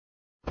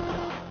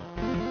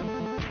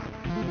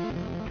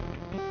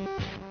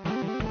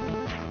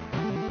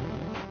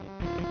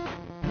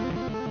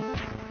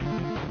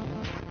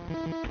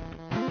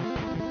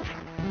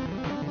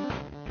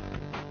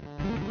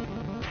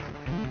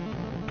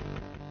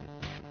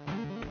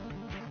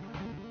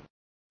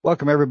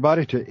Welcome,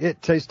 everybody, to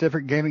It Tastes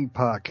Different Gaming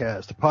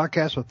Podcast, a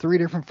podcast with three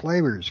different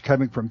flavors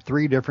coming from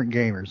three different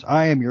gamers.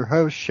 I am your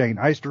host, Shane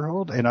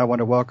Eisterhold, and I want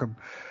to welcome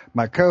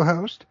my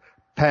co-host,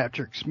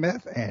 Patrick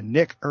Smith and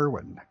Nick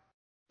Irwin.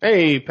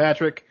 Hey,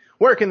 Patrick.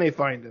 Where can they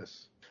find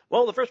us?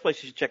 Well, the first place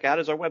you should check out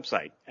is our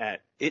website at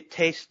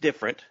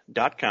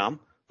ittastesdifferent.com.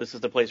 This is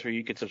the place where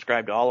you can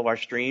subscribe to all of our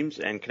streams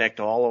and connect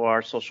to all of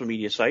our social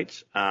media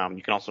sites.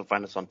 You can also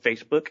find us on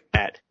Facebook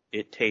at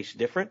It Tastes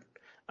Different.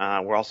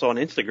 We're also on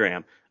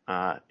Instagram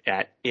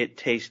at It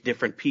Tastes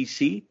Different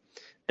PC.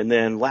 And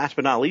then last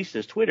but not least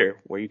is Twitter,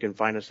 where you can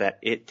find us at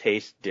It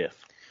Tastes Diff.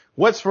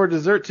 What's for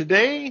dessert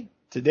today?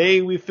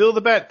 Today we fill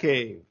the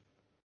Batcave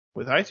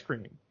with ice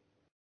cream.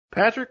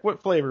 Patrick,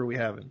 what flavor are we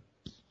having?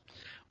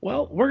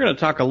 Well, we're going to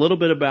talk a little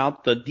bit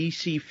about the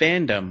DC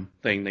fandom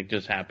thing that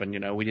just happened.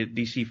 You know,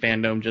 DC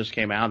fandom just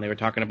came out, and they were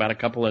talking about a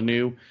couple of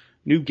new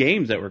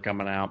games that were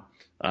coming out.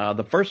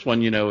 The first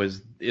one,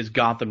 is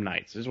Gotham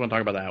Knights. I just want to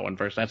talk about that one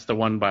first. That's the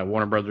one by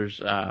Warner Brothers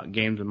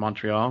Games in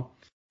Montreal.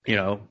 We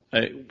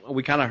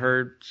kind of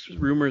heard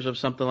rumors of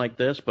something like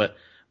this, but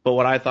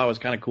what I thought was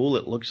kind of cool,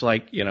 it looks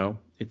like,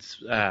 it's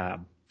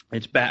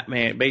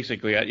Batman.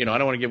 Basically, I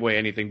don't want to give away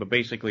anything, but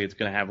basically it's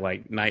going to have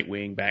like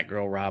Nightwing,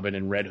 Batgirl, Robin,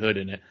 and Red Hood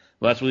in it.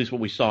 Well, that's at least what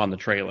we saw in the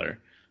trailer.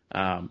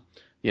 So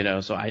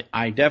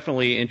I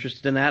definitely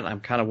interested in that. I'm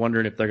kind of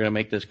wondering if they're going to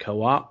make this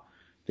co-op.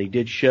 They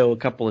did show a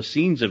couple of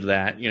scenes of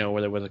that,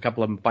 where there was a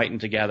couple of them fighting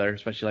together,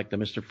 especially like the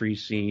Mr.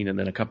 Freeze scene, and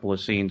then a couple of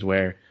scenes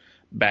where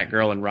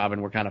Batgirl and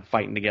Robin were kind of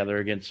fighting together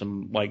against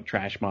some like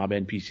trash mob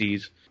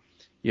NPCs.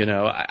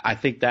 I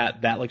think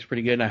that looks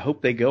pretty good, and I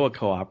hope they go a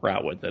co-op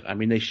route with it. I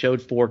mean, they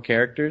showed 4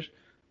 characters.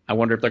 I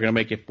wonder if they're going to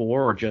make it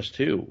 4 or just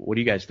 2. What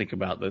do you guys think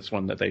about this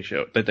one that they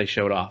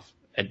showed off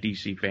at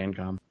DC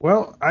FanCon?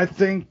 Well, I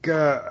think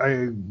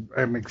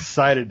I'm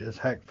excited as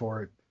heck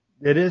for it.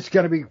 It is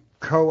going to be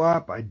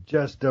co-op. I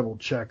just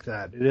double-checked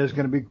that. It is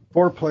going to be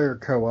 4-player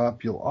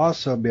co-op. You'll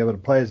also be able to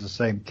play as the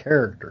same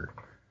character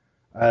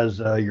as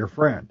your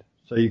friend.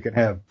 So you can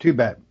have 2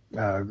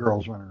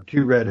 Batgirls running,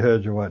 2 Red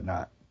Hoods or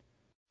whatnot.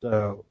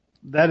 So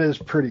that is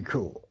pretty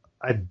cool.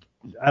 I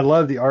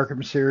love the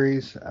Arkham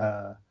series.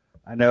 I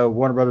know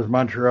Warner Brothers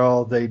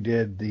Montreal, they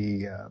did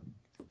the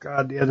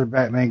other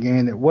Batman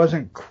game that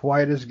wasn't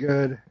quite as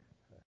good,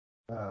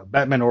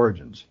 Batman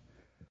Origins.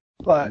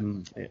 But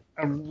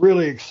I'm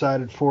really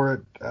excited for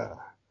it.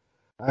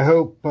 I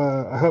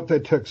hope they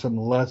took some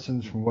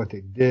lessons from what they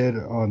did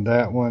on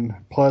that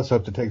one. Plus, I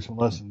hope to take some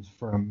lessons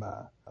from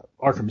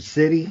Arkham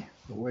City,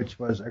 which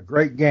was a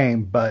great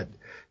game, but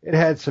it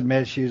had some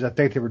issues. I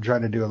think they were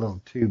trying to do a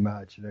little too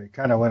much. They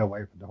kind of went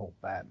away from the whole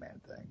Batman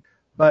thing.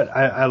 But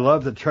I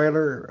love the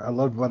trailer. I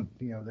loved what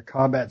the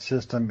combat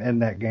system in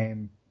that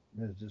game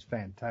is just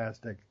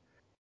fantastic.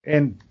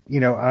 And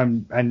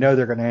I know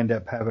they're going to end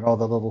up having all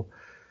the little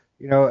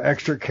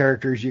extra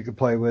characters you can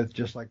play with,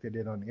 just like they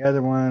did on the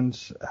other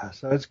ones.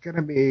 So it's going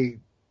to be,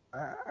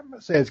 I'm going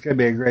to say it's going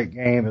to be a great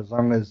game as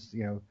long as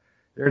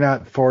they're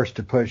not forced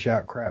to push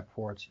out crap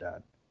before it's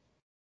done.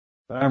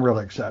 But I'm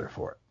really excited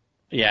for it.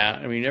 Yeah,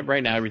 I mean,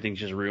 right now everything's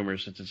just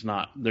rumors since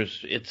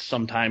it's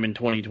sometime in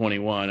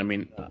 2021. I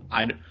mean,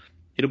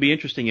 it'll be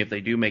interesting if they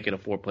do make it a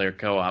 4-player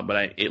co-op,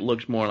 but it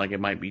looks more like it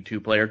might be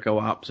 2-player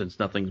co-op since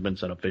nothing's been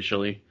said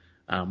officially.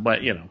 But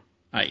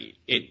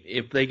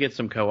if they get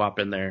some co-op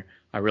in there,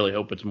 I really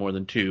hope it's more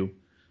than 2.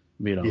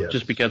 Yes.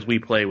 Just because we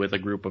play with a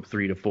group of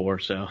 3 to 4,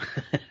 so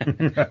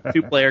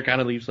 2-player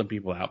kind of leaves some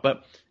people out.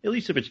 But at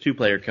least if it's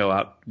 2-player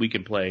co-op, we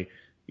can play.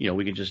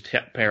 We can just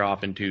pair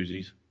off in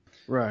twosies.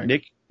 Right.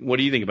 Nick, what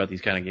do you think about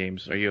these kind of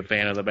games? Are you a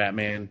fan of the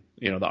Batman,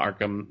 the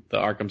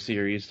Arkham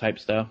series type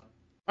stuff?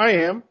 I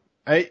am.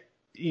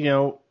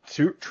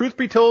 Truth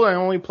be told, I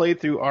only played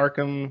through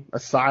Arkham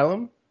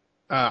Asylum.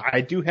 I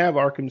do have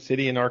Arkham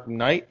City and Arkham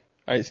Knight.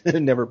 I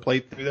never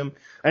played through them,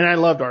 and I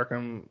loved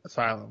Arkham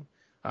Asylum.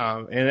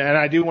 And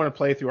I do want to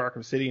play through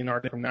Arkham City and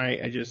Arkham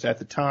Knight. I just, at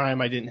the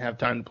time, I didn't have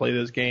time to play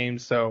those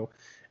games, so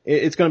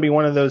it's going to be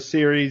one of those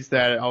series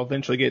that I'll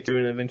eventually get through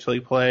and eventually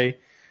play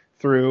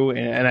through,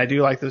 and I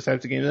do like those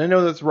types of games. I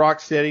know that's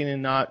Rocksteady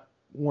and not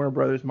Warner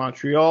Brothers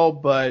Montreal,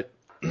 but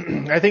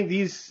I think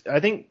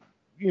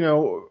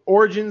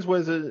Origins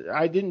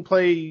I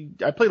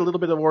played a little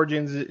bit of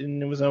Origins,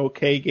 and it was an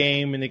okay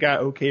game, and it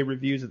got okay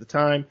reviews at the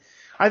time.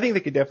 I think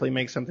they could definitely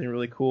make something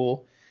really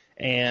cool.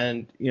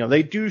 And,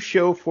 they do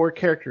show 4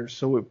 characters,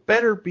 so it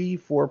better be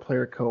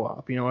 4-player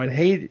co-op. I'd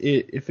hate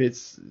it if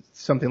it's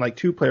something like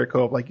 2-player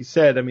co-op, like you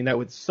said. I mean, that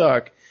would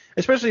suck.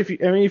 Especially if you're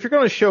going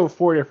to show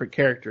 4 different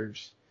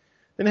characters,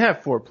 then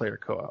have 4-player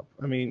co-op.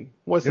 I mean,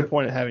 what's the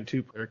point of having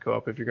 2-player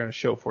co-op if you're going to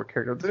show 4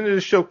 characters? Then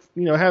just show,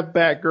 have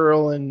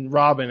Batgirl and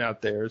Robin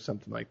out there or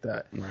something like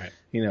that. Right.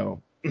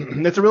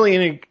 That's a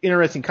really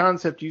interesting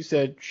concept you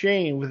said,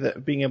 Shane, with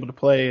it, being able to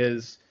play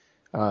as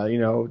 2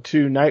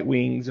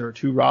 Nightwings or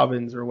 2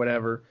 Robins or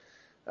whatever.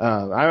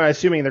 I'm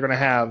assuming they're going to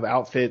have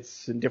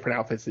outfits and different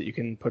outfits that you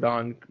can put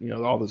on.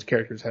 All those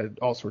characters had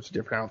all sorts of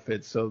different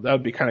outfits, so that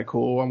would be kind of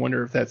cool. I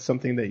wonder if that's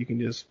something that you can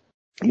just,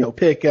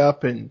 pick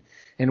up and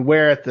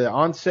wear at the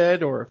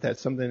onset, or if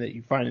that's something that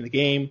you find in the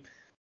game.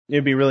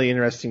 it'd be really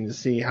interesting to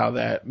see how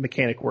that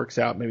mechanic works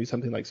out. Maybe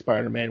something like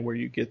Spider-Man, where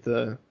you get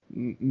the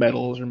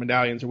medals or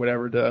medallions or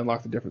whatever to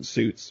unlock the different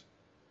suits.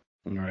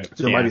 All right.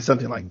 So it might be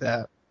something like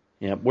that.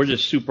 Yeah, we're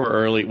just super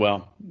early.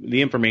 Well,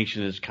 the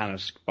information is kind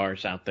of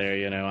sparse out there,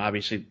 you know.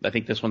 Obviously, I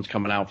think this one's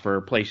coming out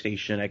for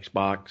PlayStation,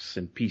 Xbox,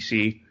 and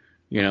PC,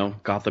 you know,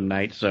 Gotham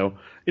Knights. So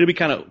it'll be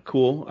kind of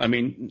cool. I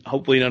mean,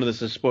 hopefully none of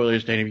this is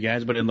spoilers to any of you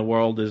guys, but in the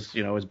world is,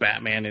 you know, is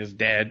Batman is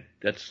dead.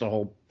 That's the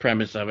whole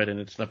premise of it,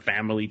 and it's the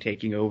family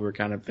taking over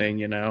kind of thing,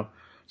 you know.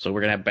 So we're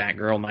going to have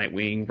Batgirl,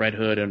 Nightwing, Red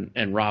Hood,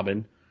 and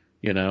Robin,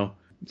 you know.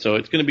 So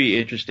it's going to be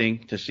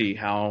interesting to see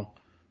how,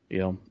 you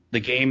know, the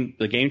game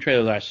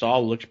trailer that I saw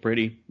looks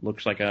pretty.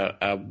 Looks like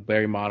a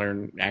very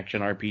modern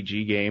action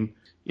RPG game,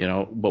 you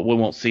know, but we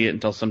won't see it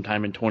until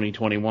sometime in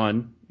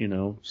 2021, you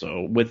know.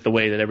 So with the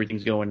way that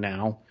everything's going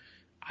now,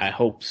 I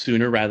hope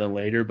sooner rather than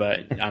later,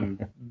 but I'm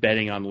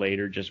betting on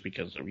later just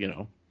because, you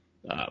know,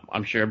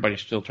 I'm sure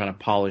everybody's still trying to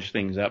polish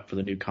things up for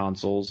the new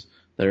consoles.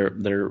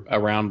 They're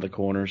around the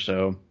corner,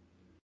 so,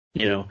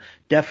 you know,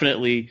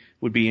 definitely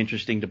would be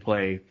interesting to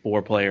play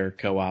 4-player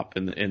co-op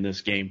in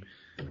this game.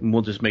 And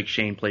we'll just make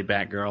Shane play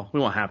Batgirl. We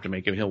won't have to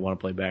make him. He'll want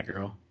to play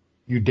Batgirl.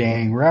 You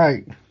dang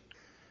right.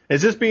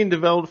 Is this being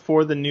developed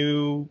for the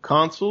new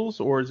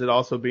consoles, or is it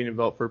also being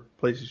developed for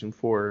PlayStation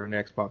 4 and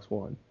Xbox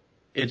One?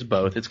 It's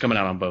both. It's coming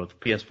out on both.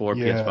 PS4,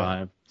 Yeah.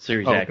 PS5,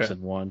 Series X,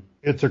 and One.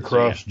 It's a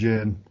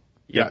cross-gen.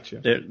 Yeah,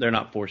 Gotcha. they're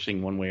not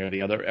forcing one way or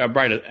the other.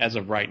 Right as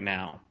of right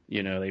now,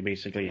 you know, they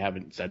basically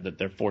haven't said that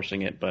they're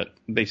forcing it, but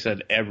they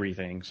said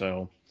everything.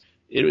 So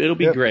it'll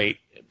be great.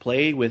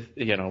 Play with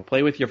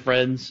your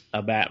friends.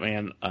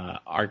 Batman,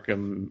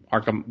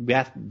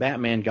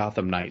 Batman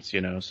Gotham Knights.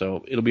 You know,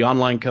 so it'll be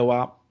online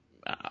co-op.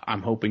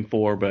 I'm hoping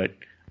for, but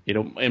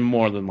and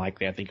more than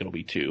likely, I think it'll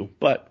be 2.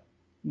 But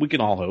we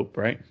can all hope,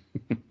 right?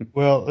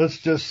 Well, let's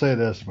just say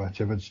this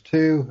much: if it's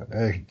 2,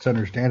 it's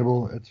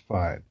understandable. It's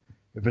fine.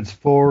 If it's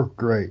 4,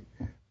 great.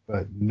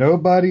 But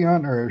nobody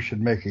on Earth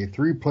should make a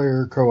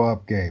 3-player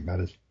co-op game. That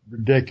is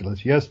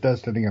ridiculous. Yes,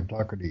 Destiny, I'm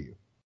talking to you.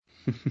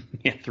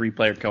 Yeah,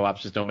 3-player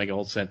co-ops just don't make a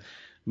whole sense.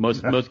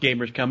 Most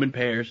gamers come in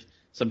pairs.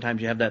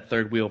 Sometimes you have that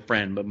third wheel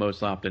friend, but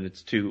most often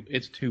it's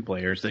two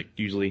players that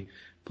usually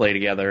play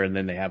together, and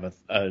then they have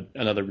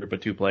another group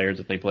of 2 players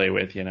that they play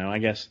with. You know, I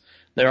guess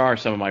there are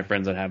some of my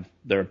friends that have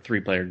their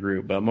 3-player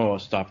group, but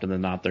most often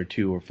than not, they're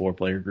 2 or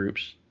 4-player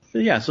groups. So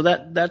yeah, so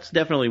that's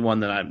definitely one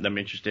that I'm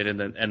interested in,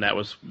 and that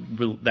was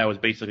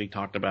basically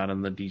talked about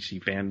in the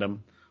DC fandom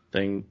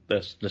thing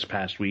this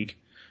past week.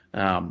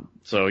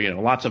 So, you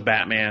know, lots of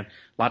Batman,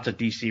 lots of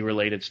DC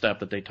related stuff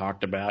that they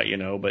talked about, you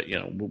know, but, you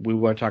know, we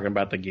were talking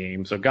about the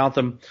game. So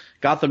Gotham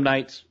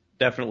Knights,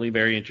 definitely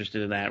very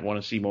interested in that. Want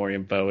to see more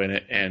info in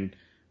it. And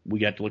we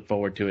got to look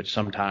forward to it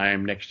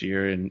sometime next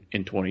year in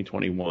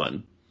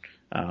 2021.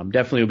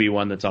 Definitely will be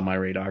one that's on my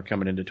radar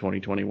coming into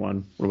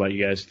 2021. What about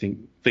you guys?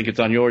 Think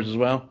it's on yours as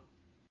well?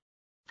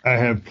 I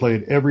have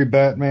played every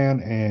Batman,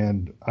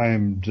 and I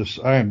am just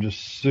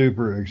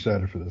super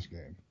excited for this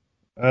game.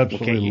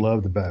 Absolutely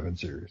love the Batman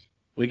series.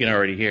 We can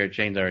already hear it.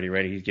 Shane's already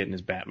ready. He's getting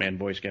his Batman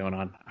voice going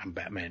on. I'm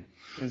Batman.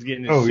 He's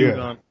getting his suit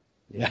on.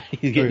 Yeah,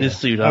 he's getting his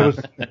suit on.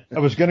 I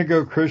was going to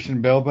go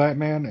Christian Bale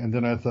Batman, and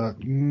then I thought,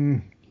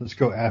 let's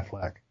go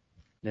Affleck.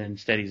 And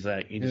instead he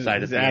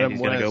decided that he's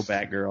going to go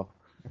Batgirl.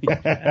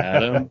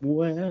 Adam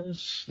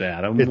West.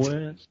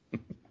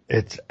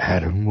 It's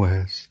Adam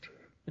West.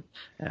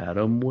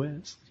 Adam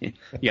West. You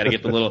got to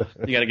get the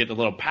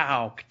little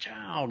pow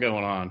ka-chow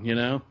going on, you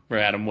know, for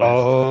Adam West.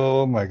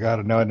 Oh my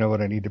God! Now I know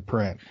what I need to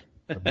print.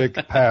 A big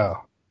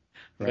pow.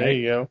 Right? There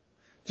you go.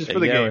 Just for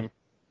the game.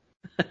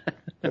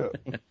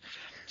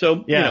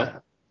 So yeah, you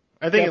know,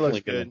 I think it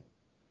looks good.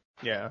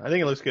 Yeah, I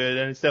think it looks good,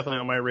 and it's definitely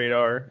on my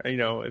radar. You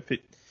know, if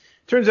it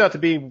turns out to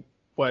be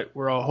what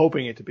we're all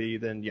hoping it to be,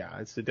 then yeah,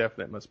 it's a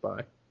definite must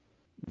buy.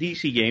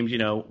 DC games, you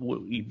know,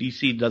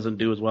 DC doesn't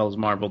do as well as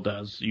Marvel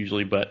does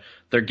usually, but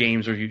their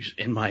games are,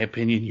 in my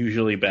opinion,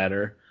 usually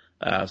better.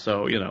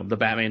 So, you know, the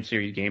Batman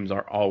series games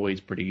are always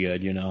pretty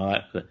good, you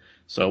know.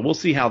 So we'll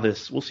see how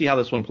this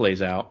one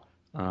plays out.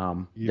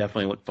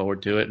 Definitely look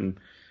forward to it, and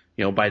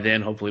you know, by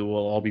then hopefully we'll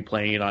all be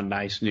playing it on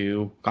nice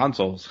new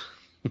consoles.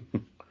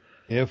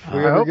 If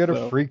we ever get a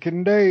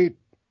freaking date,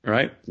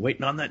 right?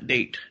 Waiting on that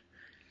date.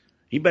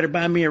 You better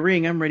buy me a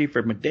ring. I'm ready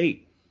for my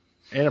date.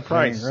 And a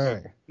price.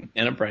 Right.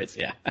 And a price,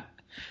 yeah.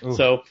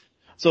 So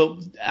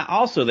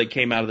also that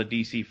came out of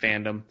the DC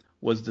fandom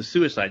was the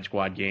Suicide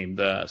Squad game,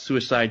 the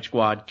Suicide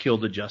Squad Kill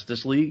the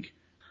Justice League.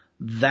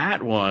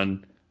 That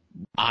one,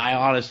 I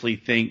honestly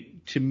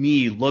think, to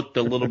me, looked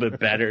a little bit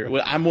better.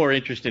 I'm more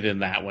interested in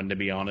that one, to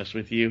be honest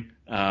with you.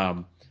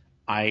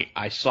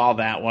 I saw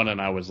that one and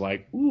I was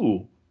like,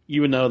 ooh,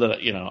 even though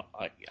that, you know,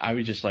 I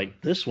was just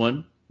like, this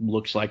one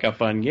looks like a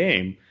fun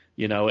game,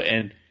 you know,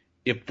 and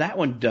if that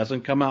one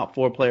doesn't come out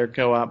 4-player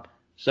co-op,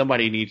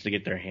 somebody needs to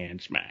get their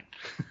hand smacked.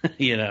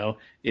 You know,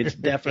 it's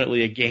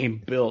definitely a game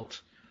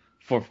built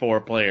for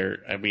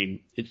 4-player. I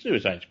mean, it's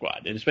Suicide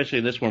Squad, and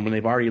especially this one when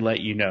they've already let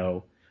you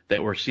know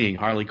that we're seeing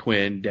Harley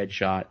Quinn,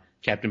 Deadshot,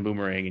 Captain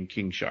Boomerang, and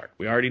King Shark.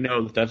 We already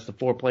know that that's the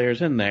 4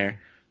 players in there.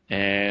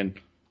 And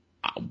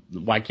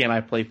why can't I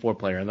play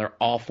 4-player? And they're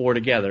all 4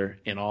 together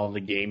in all the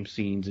game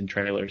scenes and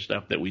trailer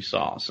stuff that we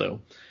saw.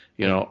 So,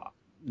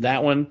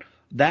 that one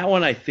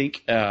I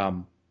think,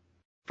 from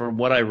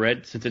what I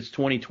read, since it's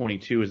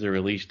 2022 as the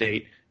release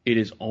date, it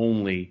is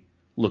only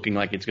looking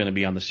like it's going to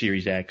be on the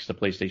Series X, the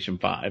PlayStation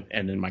 5,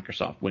 and then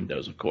Microsoft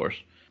Windows, of course.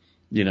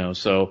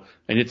 So,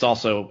 and it's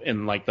also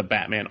in like the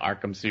Batman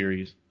Arkham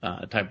series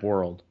type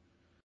world.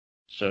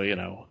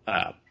 So,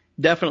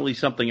 definitely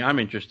something I'm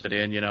interested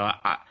in.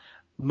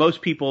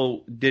 Most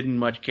people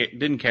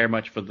didn't care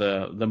much for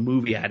the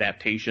movie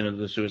adaptation of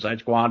the Suicide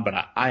Squad, but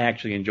I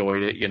actually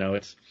enjoyed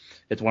it.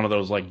 It's one of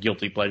those like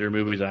guilty pleasure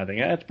movies that I think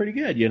it's pretty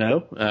good.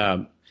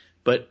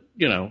 But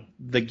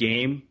the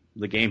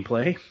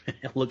gameplay,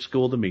 it looks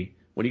cool to me.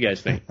 What do you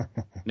guys think,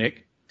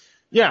 Nick?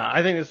 Yeah,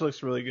 I think this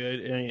looks really good.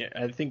 And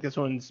I think this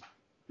one's,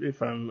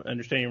 if I'm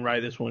understanding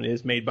right, this one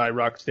is made by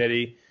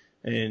Rocksteady.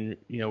 And,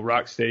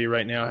 Rocksteady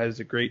right now has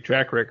a great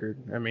track record.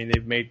 I mean,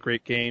 they've made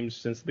great games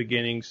since the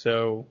beginning,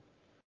 so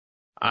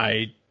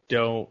I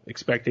don't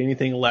expect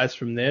anything less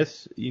from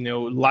this.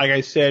 Like I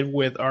said,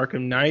 with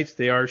Arkham Knights,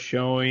 they are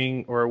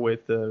showing, or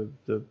with the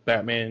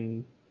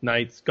Batman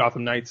Knights,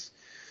 Gotham Knights,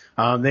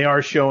 they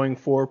are showing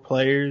 4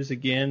 players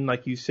again,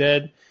 like you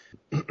said.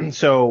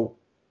 So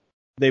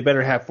they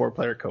better have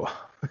 4-player co-op.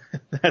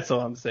 That's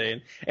all I'm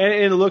saying. And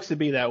it looks to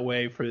be that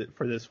way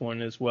for this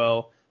one as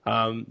well.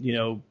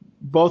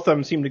 Both of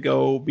them seem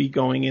to be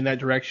going in that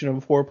direction of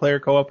a 4-player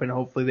co-op, and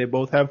hopefully they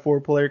both have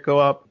 4-player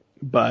co-op.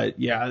 But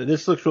yeah,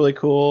 this looks really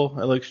cool.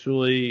 It looks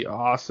really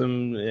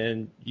awesome.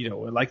 And,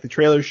 like the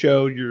trailer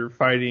showed, you're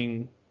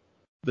fighting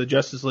the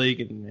Justice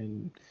League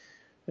and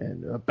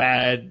a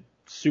bad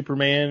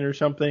Superman or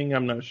something.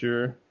 I'm not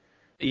sure.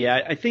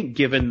 Yeah, I think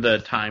given the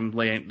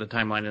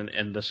timeline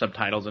and the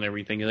subtitles and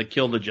everything, the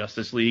Kill the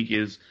Justice League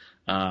is,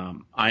 I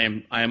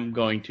am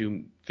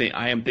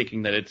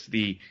thinking that it's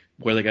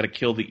where they got to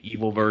kill the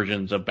evil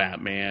versions of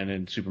Batman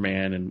and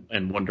Superman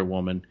and Wonder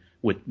Woman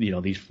with,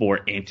 these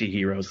 4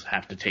 anti-heroes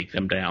have to take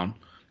them down.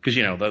 Because,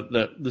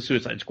 the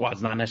Suicide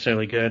Squad's not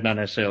necessarily good, not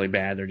necessarily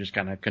bad. They're just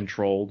kind of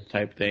controlled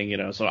type thing,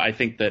 So I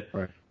think that,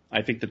 right.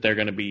 I think that they're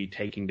going to be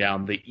taking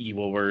down the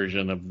evil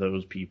version of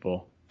those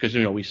people. Because,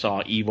 we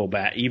saw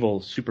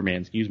evil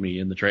Superman,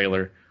 in the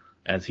trailer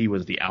as he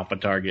was the alpha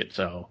target.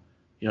 So,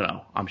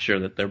 I'm sure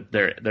that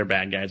their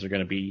bad guys are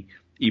going to be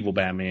evil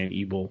Batman,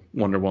 evil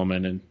Wonder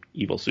Woman, and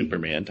evil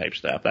Superman type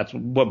stuff. That's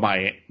what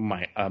my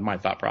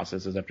thought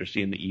process is after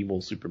seeing the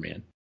evil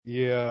Superman.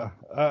 Yeah,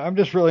 I'm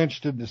just really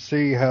interested to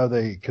see how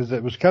because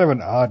it was kind of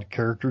an odd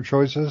character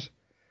choices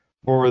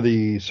for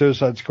the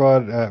Suicide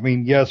Squad. I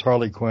mean, yes,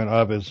 Harley Quinn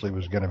obviously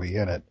was going to be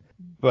in it.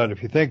 But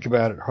if you think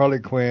about it, Harley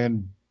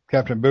Quinn,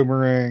 Captain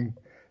Boomerang,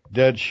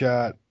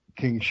 Deadshot,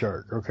 King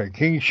Shark. Okay,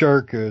 King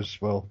Shark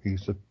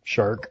he's a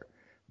shark.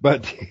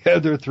 But the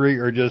other 3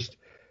 are just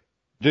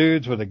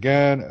dudes with a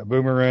gun, a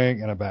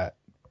boomerang, and a bat.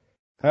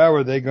 How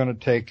are they going to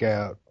take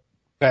out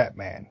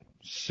Batman,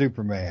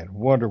 Superman,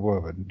 Wonder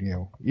Woman,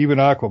 even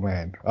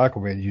Aquaman?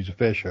 Aquaman used a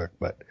fish hook,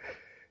 but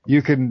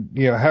you can,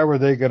 how are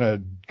they going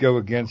to go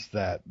against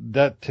that?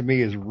 That to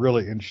me is a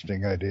really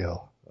interesting idea.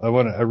 I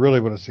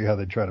really want to see how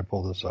they try to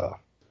pull this off.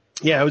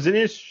 Yeah, it was an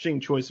interesting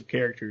choice of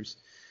characters.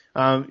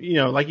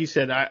 Like you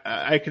said,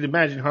 I could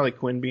imagine Harley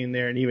Quinn being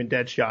there and even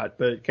Deadshot,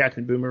 but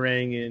Captain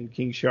Boomerang and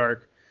King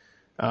Shark,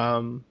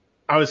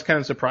 I was kind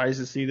of surprised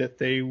to see that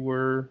they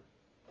were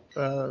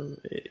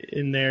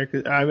in there.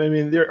 Cause,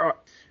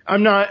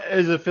 I'm not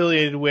as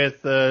affiliated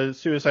with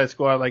Suicide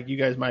Squad like you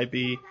guys might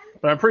be,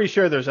 but I'm pretty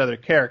sure there's other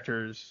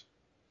characters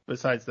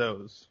besides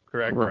those,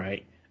 correct?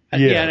 Right.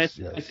 Yes,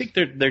 and I think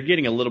they're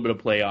getting a little bit of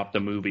play off the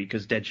movie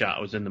because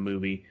Deadshot was in the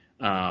movie,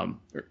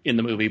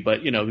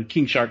 but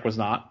King Shark was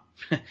not.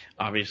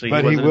 Obviously,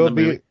 but he will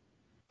be.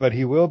 But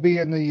he will be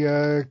in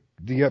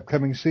the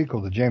upcoming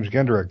sequel, the James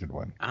Gunn directed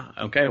one.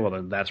 Okay, well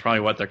then that's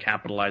probably what they're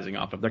capitalizing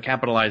off of. They're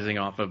capitalizing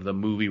off of the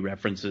movie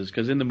references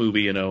because in the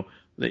movie,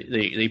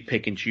 they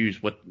pick and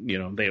choose what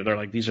they're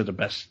like. These are the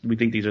best. We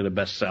think these are the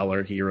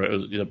bestseller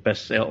heroes, the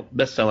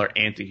bestseller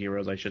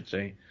anti-heroes, I should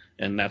say,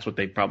 and that's what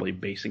they're probably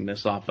basing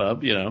this off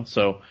of.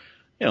 So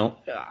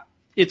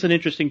it's an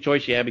interesting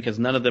choice, because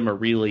none of them are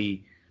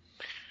really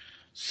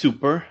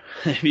super,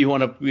 if you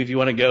want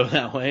to go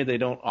that way. They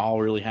don't all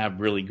really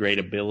have really great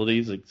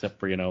abilities except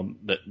for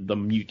the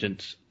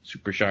mutant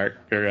Super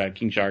Shark or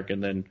King Shark,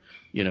 and then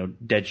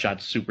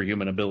Deadshot's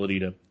superhuman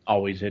ability to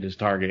always hit his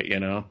target.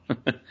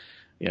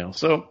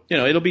 So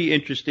it'll be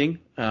interesting.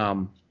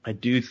 I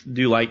do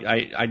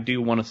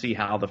want to see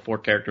how the 4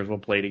 characters will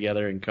play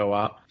together in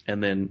co-op,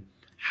 and then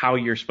how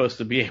you're supposed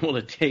to be able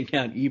to take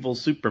out evil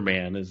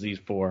Superman as these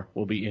 4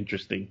 will be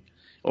interesting,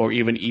 or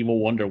even evil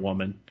Wonder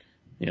Woman.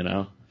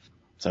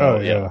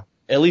 So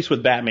at least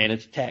with Batman,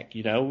 it's tech.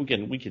 We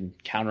can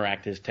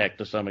counteract his tech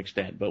to some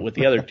extent. But with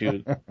the other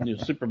 2,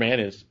 Superman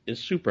is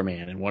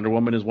Superman and Wonder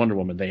Woman is Wonder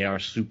Woman. They are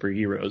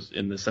superheroes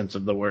in the sense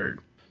of the word.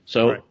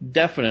 So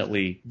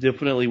Definitely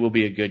will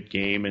be a good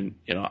game. And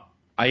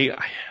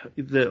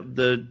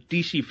The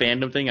DC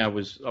fandom thing, I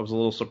was a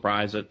little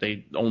surprised that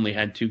they only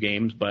had 2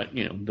 games, but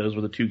those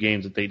were the 2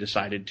 games that they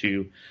decided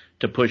to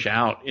push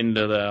out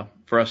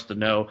for us to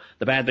know.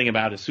 The bad thing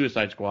about it is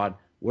Suicide Squad,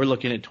 we're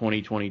looking at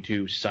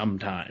 2022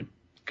 sometime.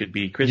 Could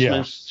be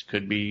Christmas,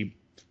 could be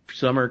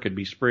summer, could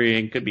be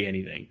spring, could be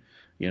anything.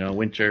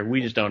 Winter,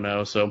 we just don't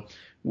know. So,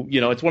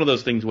 it's one of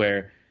those things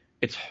where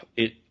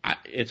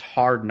it's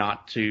hard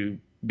not to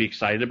be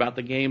excited about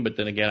the game, but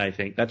then again, I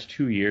think that's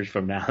 2 years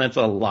from now. That's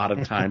a lot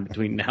of time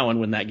between now and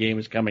when that game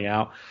is coming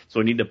out.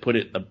 So I need to put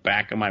it in the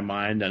back of my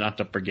mind and not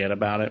to forget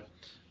about it.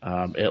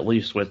 At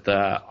least with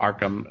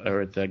Arkham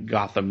or the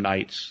Gotham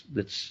Knights,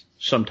 that's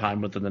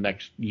sometime within the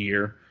next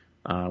year.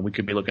 We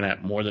could be looking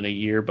at more than a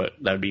year, but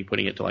that would be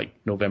putting it to like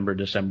November,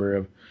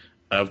 December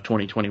of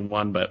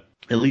 2021. But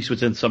at least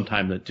within some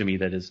time to me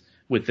that is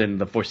within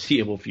the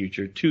foreseeable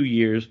future. 2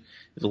 years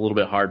is a little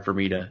bit hard for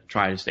me to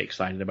try to stay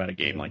excited about a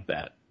game like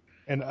that.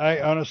 And I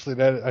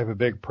honestly, I have a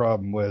big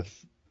problem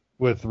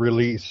with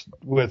release,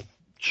 with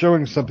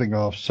showing something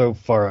off so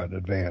far out in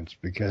advance,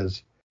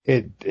 because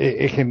it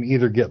can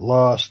either get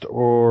lost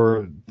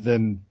or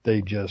then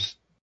they just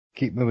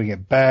keep moving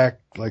it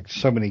back, like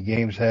so many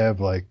games have,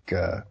 like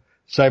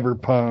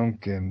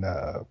Cyberpunk and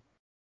the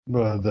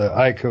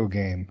Ico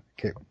game.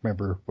 Can't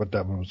remember what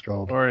that one was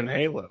called. Or in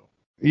Halo.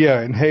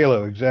 Yeah, in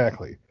Halo,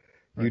 exactly.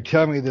 You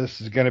tell me this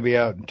is going to be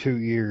out in 2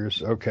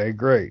 years. Okay,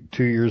 great.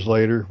 2 years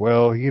later,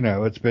 well,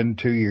 it's been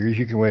 2 years.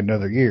 You can wait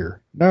another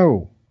year.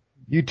 No.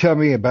 You tell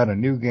me about a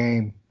new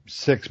game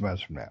 6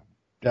 months from now.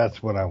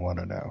 That's what I want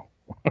to know.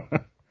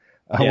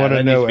 I want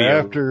to know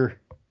after.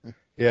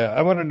 Yeah,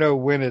 I want to know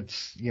when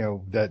it's,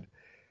 that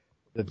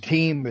the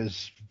team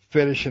is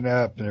finishing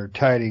up and they're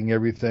tidying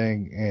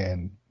everything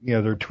and,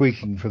 they're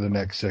tweaking for the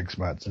next 6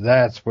 months.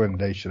 That's when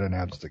they should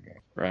announce the game.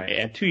 Right.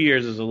 And 2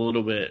 years is a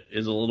little bit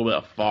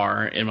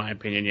far, in my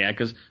opinion. Yeah.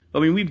 Cause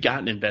we've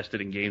gotten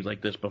invested in games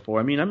like this before.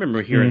 I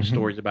remember hearing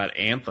stories about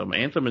Anthem.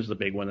 Anthem is the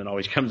big one that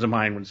always comes to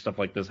mind when stuff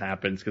like this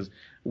happens, cause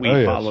we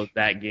followed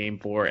that game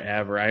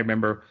forever. I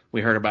remember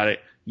we heard about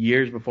it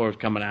years before it was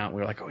coming out.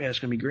 We were like, oh yeah, it's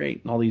going to be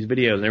great. And all these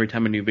videos, and every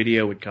time a new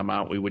video would come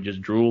out, we would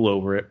just drool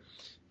over it.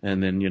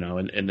 And then,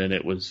 and then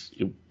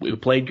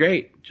it played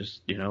great.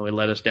 Just, it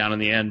let us down in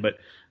the end, but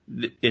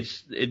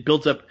it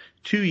builds up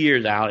 2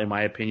 years out, in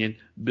my opinion,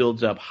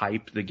 builds up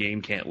hype the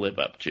game can't live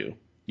up to.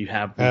 You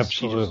have this,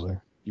 absolutely.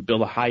 You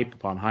build a hype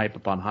upon hype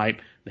upon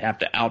hype. They have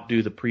to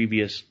outdo the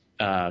previous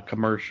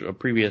commercial,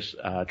 previous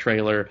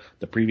trailer,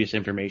 the previous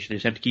information. They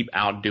just have to keep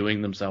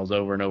outdoing themselves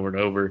over and over and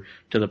over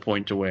to the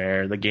point to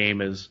where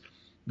the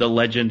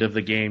legend of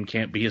the game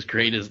can't be as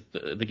great as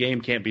the game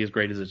can't be as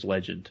great as its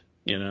legend.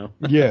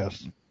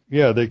 Yes.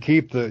 Yeah. They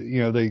keep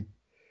they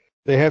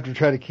have to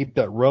try to keep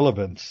that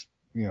relevance.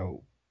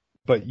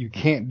 But you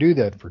can't do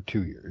that for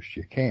 2 years.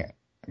 You can't.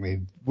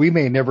 We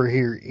may never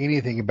hear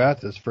anything about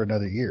this for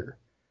another year.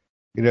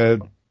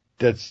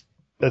 That's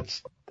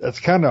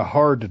kind of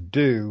hard to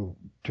do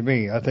to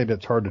me. I think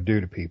that's hard to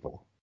do to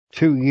people.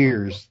 2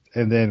 years,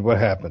 and then what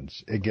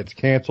happens? It gets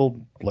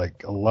canceled,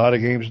 like a lot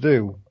of games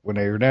do when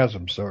they announce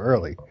them so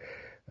early.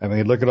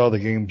 Look at all the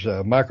games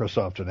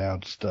Microsoft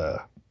announced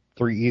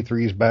 3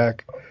 E3s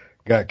back,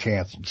 got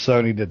canceled.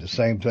 Sony did the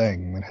same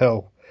thing.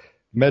 Hell,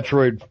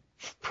 Metroid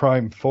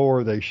Prime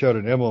 4, they showed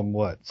an emblem,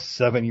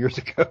 7 years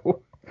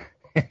ago?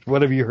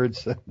 What have you heard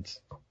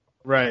since?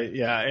 Right,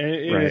 yeah,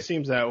 and it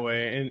seems that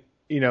way.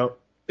 And,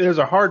 there's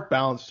a hard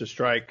balance to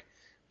strike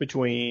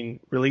between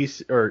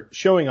release or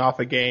showing off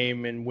a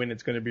game and when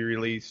it's going to be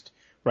released,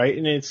 right?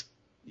 And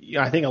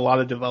I think a lot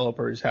of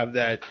developers have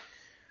that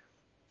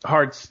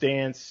hard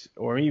stance,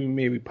 or even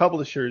maybe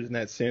publishers in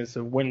that sense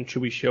of when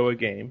should we show a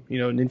game.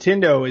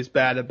 Nintendo is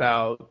bad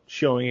about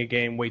showing a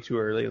game way too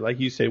early, like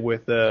you say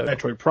with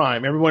Metroid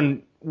Prime.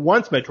 Everyone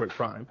wants Metroid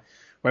Prime,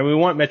 right? We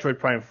want Metroid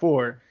Prime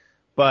 4,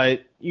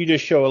 but you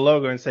just show a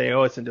logo and say,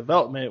 oh, it's in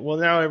development. Well,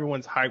 now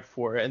everyone's hyped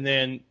for it, and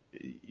then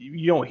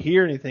you don't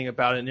hear anything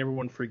about it, and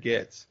everyone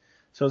forgets.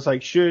 So it's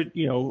like,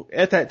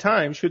 at that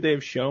time, should they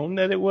have shown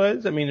that it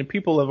was?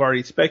 People have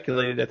already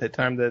speculated at that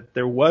time that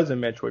there was a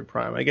Metroid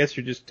Prime. I guess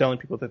you're just telling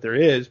people that there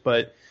is,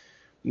 but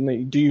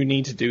do you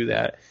need to do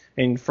that?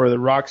 And for the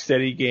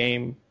Rocksteady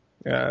game,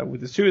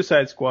 with the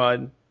Suicide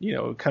Squad,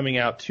 coming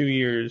out 2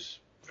 years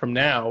from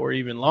now, or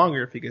even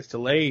longer if it gets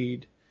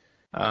delayed,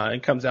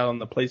 and comes out on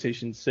the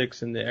PlayStation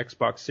 6 and the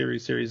Xbox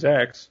Series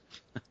X,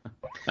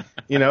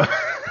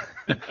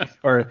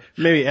 or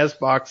maybe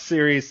Xbox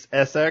Series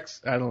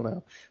SX. I don't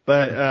know.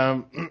 But,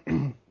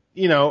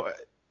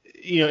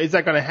 is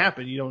that going to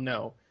happen? You don't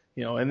know.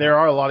 And there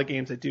are a lot of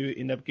games that do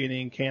end up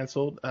getting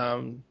canceled.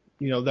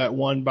 That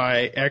one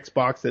by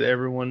Xbox that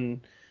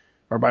everyone,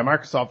 or by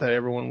Microsoft that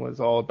everyone was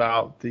all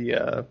about,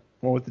 the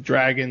one with the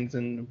dragons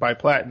and by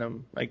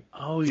Platinum. Like,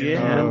 oh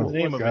yeah, the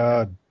name of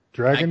it.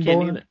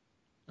 Dragonborn?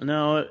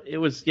 No, it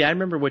was. Yeah, I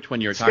remember which one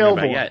you were talking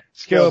about. Yeah,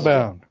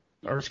 Scalebound.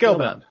 Or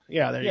Scalebound.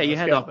 Yeah, there you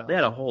go. They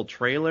had a whole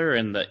trailer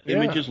and the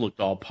images looked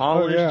all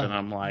polished, and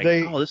I'm like,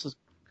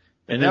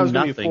 they're And that was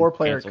going to be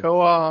 4-player canceled.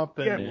 co-op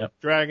and Yep.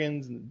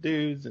 dragons and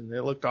dudes, and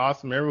it looked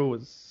awesome. Everyone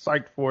was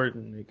psyched for it,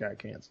 and it got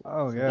canceled.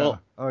 Oh yeah.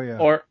 Well, oh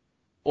yeah.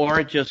 Or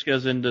it just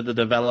goes into the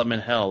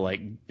development hell,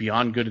 like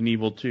Beyond Good and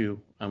Evil 2.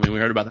 I mean, we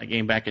heard about that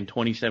game back in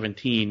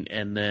 2017,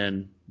 and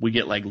then we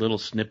get like little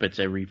snippets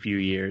every few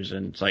years,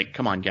 and it's like,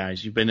 come on,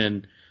 guys, you've been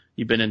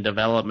in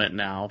development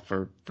now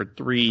for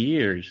 3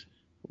 years.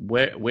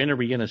 When are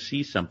we going to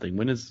see something?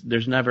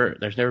 There's never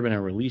been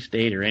a release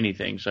date or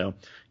anything. So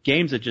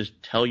games that just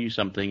tell you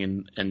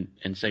something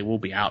and say we'll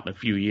be out in a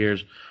few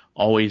years,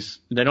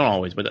 they don't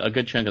always, but a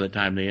good chunk of the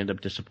time they end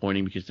up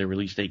disappointing because their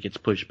release date gets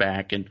pushed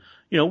back. And,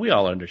 we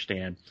all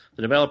understand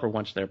the developer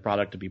wants their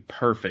product to be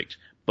perfect,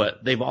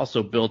 but they've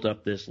also built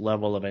up this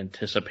level of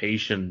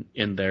anticipation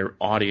in their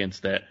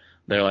audience that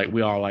they're like,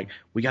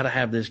 we got to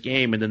have this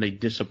game, and then they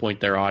disappoint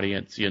their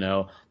audience,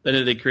 Then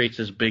it creates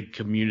this big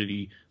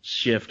community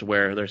shift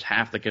where there's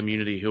half the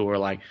community who are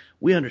like,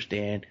 we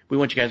understand, we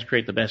want you guys to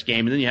create the best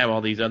game, and then you have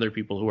all these other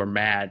people who are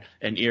mad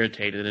and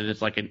irritated, and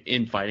it's like an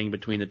infighting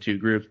between the two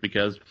groups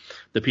because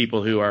the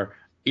people who are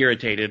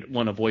irritated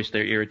want to voice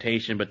their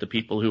irritation, but the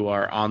people who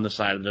are on the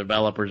side of the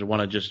developers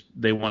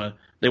they want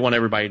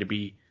everybody to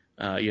be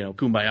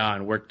kumbaya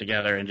and work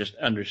together and just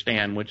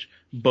understand, which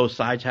both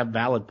sides have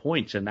valid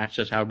points, and that's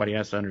just how everybody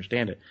has to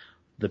understand it.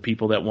 The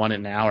people that want it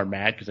now are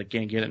mad because they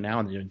can't get it now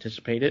and they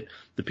anticipate it.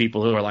 The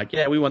people who are like,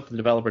 yeah, we want the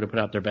developer to put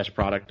out their best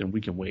product and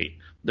we can wait.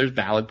 There's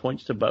valid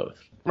points to both.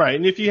 Right,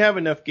 and if you have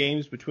enough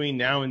games between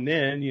now and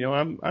then,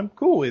 I'm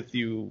cool with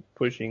you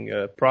pushing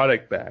a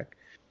product back.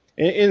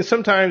 And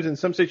sometimes in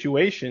some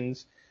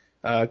situations,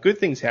 good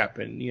things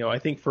happen. I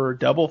think for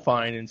Double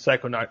Fine and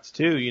Psychonauts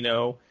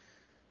 2,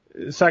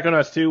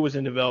 Psychonauts 2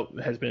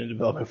 has been in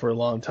development for a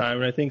long time,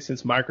 and I think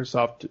since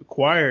Microsoft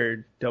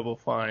acquired Double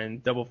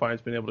Fine's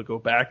been able to go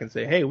back and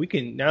say, hey, we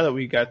can, now that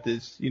we got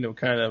this,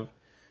 kind of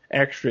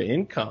extra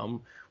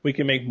income, we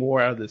can make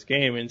more out of this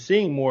game. And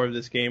seeing more of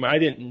this game, I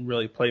didn't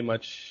really play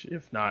much,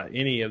 if not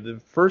any, of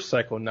the first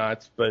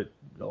Psychonauts, but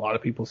a lot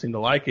of people seem to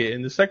like it.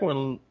 And the second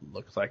one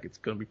looks like it's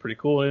going to be pretty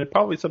cool, and it's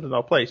probably something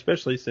I'll play,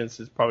 especially since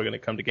it's probably going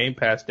to come to Game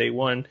Pass day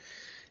one.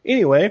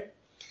 Anyway,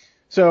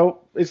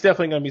 so it's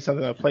definitely going to be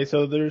something I'll play.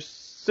 So there's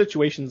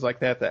situations like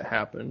that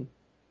happen.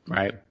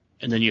 Right.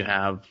 And then you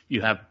have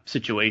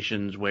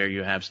situations where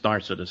you have Star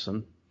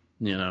Citizen,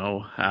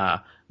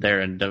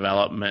 they're in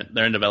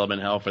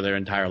development hell for their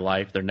entire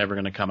life. They're never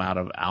going to come out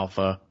of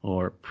alpha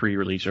or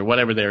pre-release or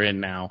whatever they're in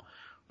now.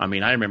 I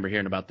mean, I remember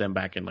hearing about them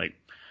back in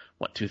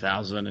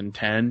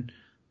 2010.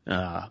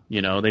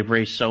 They've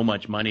raised so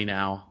much money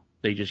now.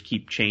 They just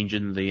keep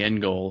changing the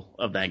end goal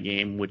of that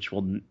game, which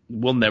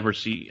we'll never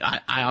see.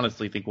 I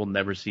honestly think we'll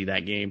never see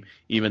that game,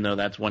 even though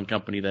that's one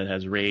company that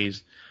has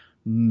raised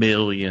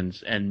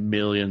millions and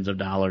millions of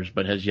dollars,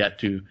 but has yet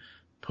to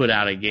put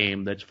out a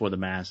game that's for the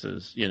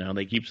masses.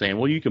 They keep saying,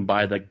 well, you can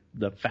buy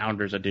the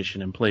Founders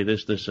Edition and play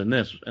this, and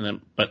this,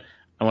 but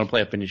I want to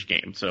play a finished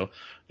game. So,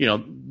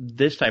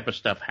 this type of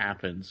stuff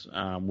happens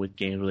with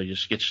games where they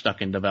just get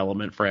stuck in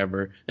development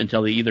forever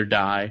until they either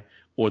die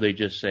or they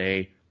just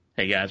say,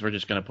 hey guys, we're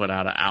just going to put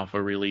out an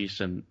alpha release,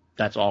 and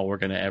that's all we're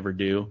going to ever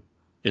do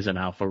is an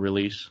alpha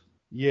release.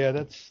 Yeah,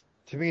 that's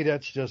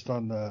just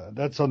on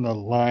the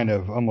line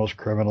of almost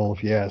criminal,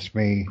 if you ask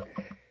me.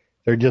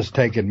 They're just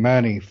taking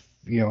money,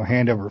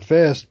 hand over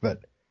fist,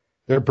 but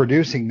they're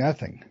producing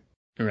nothing.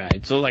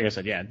 Right. So like I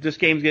said, yeah, just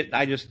games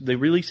the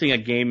releasing a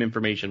game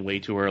information way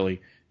too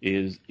early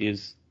is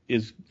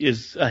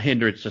a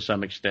hindrance to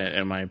some extent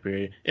in my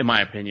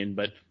opinion,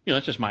 but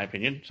it's just my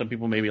opinion. Some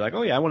people may be like,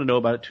 oh yeah, I want to know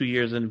about it 2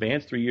 years in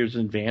advance, 3 years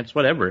in advance,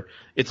 whatever.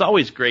 It's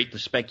always great to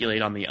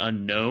speculate on the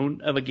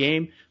unknown of a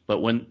game, but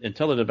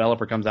until the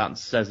developer comes out and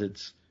says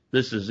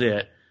this is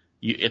it,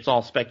 it's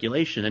all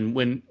speculation. And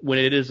when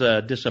it is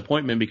a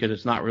disappointment because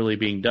it's not really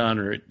being done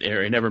or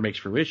it never makes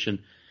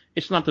fruition,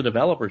 it's not the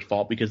developer's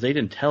fault because they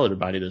didn't tell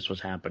everybody this was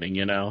happening,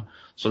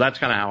 So that's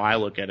kind of how I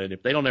look at it.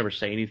 If they don't ever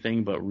say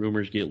anything, but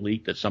rumors get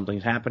leaked that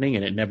something's happening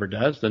and it never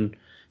does, then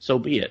so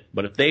be it.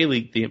 But if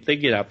they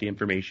get out the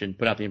information,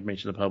 put out the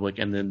information to the public,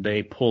 and then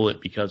they pull it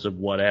because of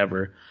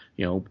whatever,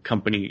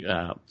 company,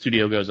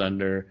 studio goes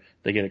under,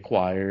 they get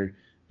acquired,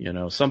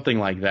 something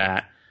like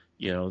that,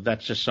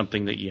 that's just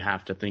something that you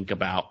have to think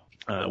about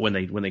when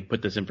they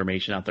put this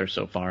information out there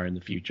so far in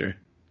the future.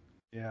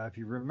 Yeah, if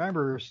you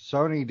remember,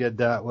 Sony did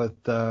that with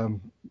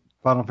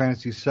Final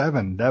Fantasy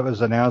VII. That was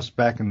announced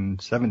back in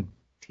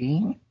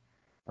 17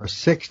 or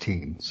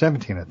 16,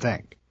 17, I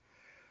think.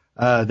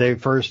 They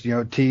first,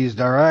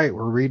 teased, all right,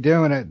 we're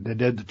redoing it. They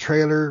did the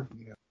trailer,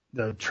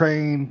 the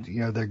train,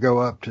 they go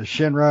up to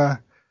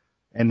Shinra,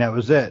 and that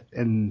was it.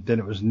 And then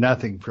it was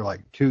nothing for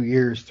like 2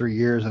 years, 3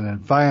 years, and then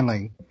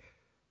finally,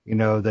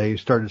 they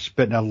started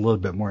spitting out a little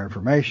bit more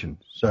information.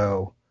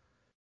 So,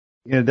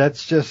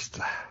 that's just...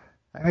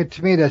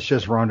 to me, that's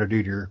just wrong to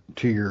do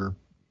to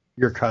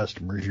your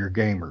customers, your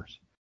gamers.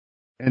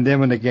 And then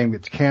when the game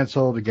gets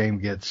canceled, the game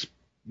gets,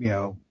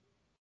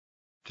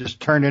 just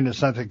turned into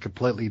something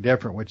completely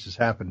different, which has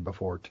happened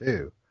before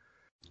too.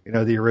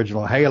 The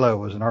original Halo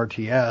was an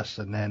RTS,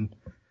 and then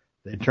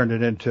they turned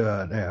it into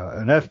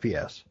an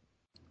FPS.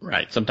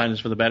 Right. Sometimes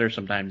it's for the better,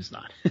 sometimes it's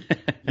not.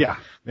 Yeah,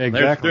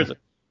 exactly.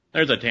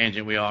 There's a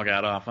tangent we all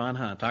got off on,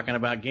 huh? Talking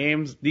about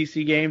games,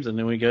 DC games, and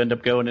then we end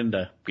up going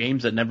into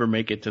games that never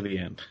make it to the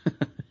end.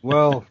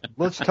 Well,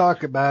 let's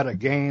talk about a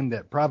game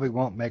that probably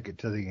won't make it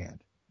to the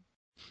end.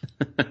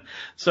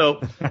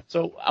 So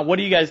what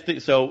do you guys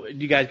think? So, do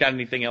you guys got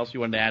anything else you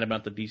wanted to add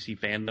about the DC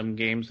fandom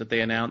games that they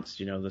announced?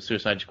 You know, the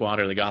Suicide Squad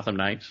or the Gotham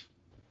Knights?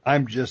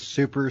 I'm just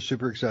super,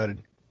 super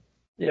excited.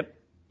 Yep.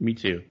 Me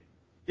too.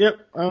 Yep,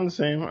 I'm the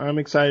same. I'm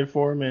excited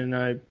for them, and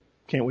I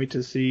can't wait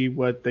to see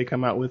what they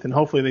come out with, and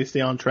hopefully they stay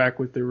on track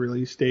with their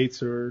release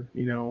dates, or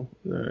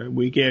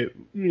we get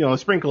a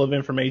sprinkle of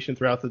information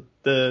throughout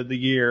the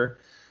year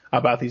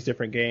about these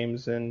different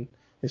games, and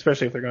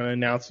especially if they're going to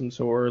announce them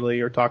so early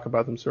or talk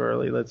about them so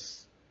early,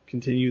 let's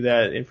continue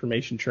that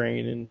information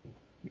train and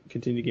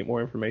continue to get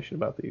more information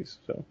about these.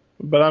 So,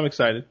 but I'm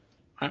excited.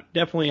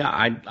 Definitely,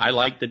 I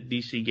like the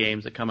DC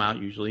games that come out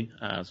usually,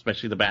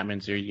 especially the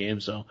Batman series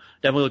games. So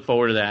definitely look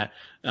forward to that.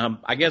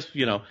 I guess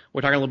we're talking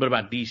a little bit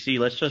about DC.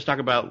 Let's just talk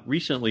about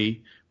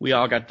recently. We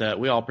all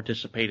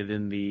participated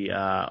in the.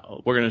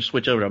 We're going to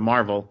switch over to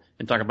Marvel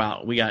and talk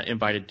about. We got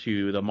invited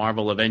to the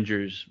Marvel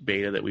Avengers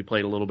beta that we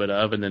played a little bit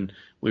of, and then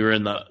we were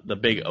in the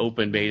big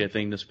open beta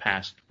thing this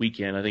past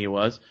weekend. I think it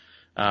was.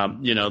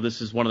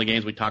 This is one of the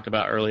games we talked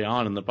about early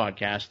on in the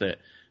podcast that.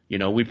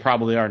 We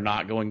probably are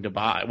not going to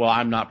buy. Well,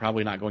 I'm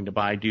probably not going to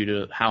buy due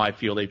to how I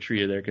feel they've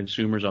treated their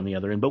consumers on the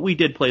other end. But we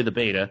did play the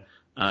beta,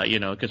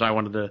 because I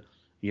wanted to,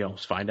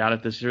 find out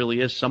if this really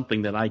is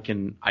something that I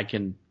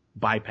can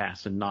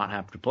bypass and not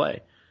have to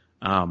play.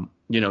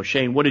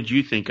 Shane, what did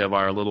you think of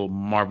our little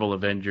Marvel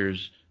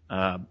Avengers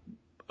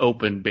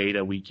open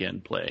beta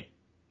weekend play?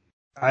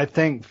 I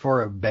think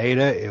for a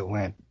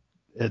beta,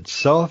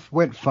 itself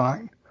went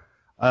fine.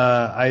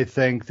 I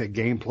think the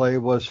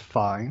gameplay was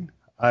fine.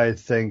 I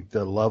think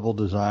the level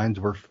designs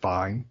were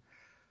fine,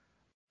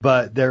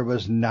 but there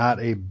was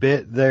not a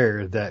bit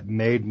there that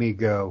made me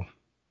go,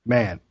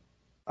 man,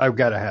 I've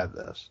got to have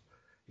this.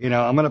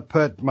 I'm going to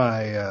put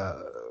my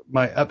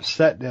my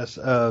upsetness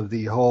of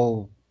the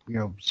whole,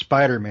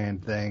 Spider-Man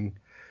thing,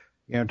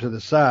 to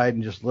the side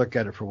and just look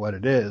at it for what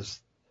it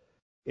is.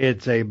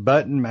 It's a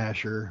button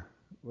masher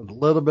with a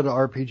little bit of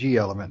RPG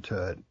element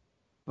to it,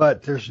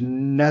 but there's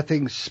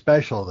nothing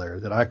special there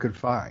that I could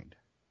find.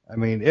 I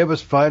mean, it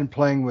was fun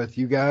playing with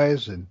you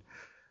guys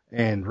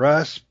and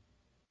Russ.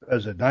 It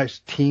was a nice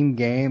team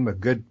game, a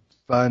good,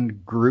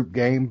 fun group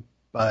game,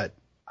 but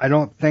I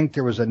don't think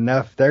there was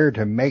enough there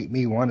to make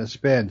me want to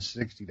spend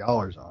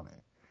 $60 on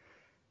it.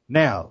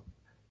 Now,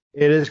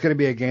 it is going to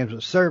be a games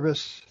of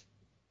service.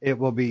 It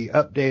will be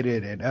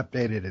updated and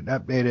updated and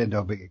updated.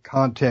 There'll be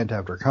content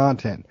after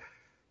content.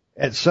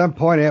 At some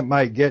point, it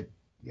might get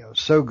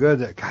so good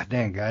that, God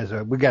dang, guys,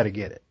 we got to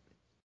get it.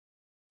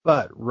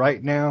 But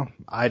right now,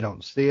 I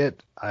don't see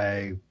it.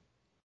 And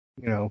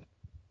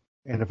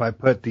if I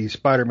put the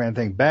Spider-Man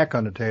thing back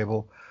on the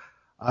table,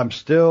 I'm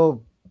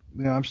still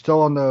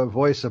on the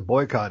voice of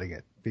boycotting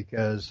it,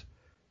 because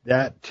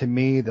that, to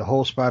me, the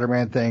whole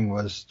Spider-Man thing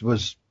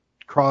was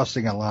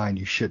crossing a line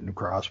you shouldn't have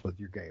crossed with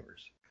your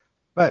gamers.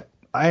 But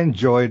I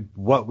enjoyed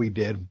what we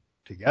did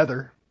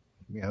together.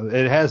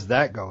 It has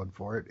that going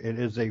for it. It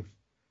is a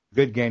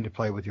good game to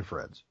play with your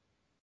friends.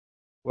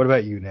 What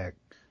about you, Nick?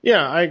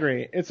 Yeah, I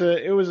agree.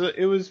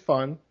 It was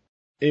fun.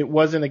 It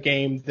wasn't a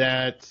game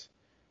that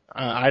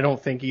I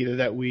don't think either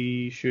that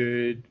we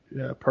should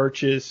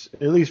purchase,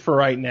 at least for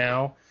right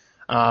now.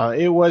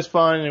 It was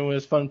fun. It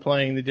was fun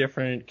playing the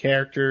different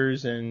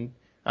characters, and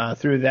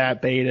through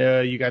that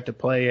beta, you got to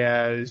play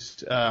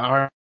as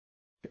our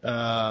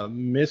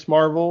Miss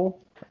Marvel,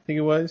 I think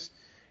it was,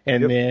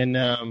 and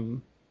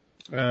then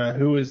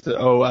who was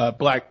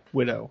Black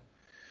Widow.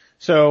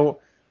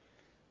 So.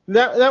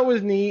 That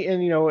was neat,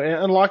 and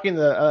unlocking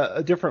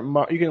the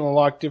you can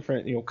unlock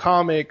different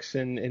comics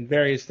and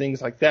various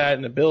things like that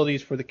and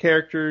abilities for the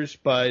characters.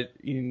 But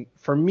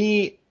for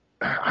me,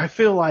 I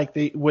feel like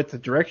with the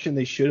direction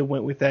they should have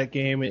went with that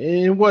game, and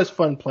it was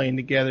fun playing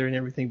together and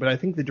everything. But I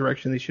think the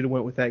direction they should have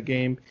went with that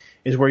game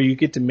is where you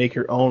get to make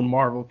your own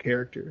Marvel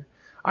character.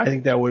 I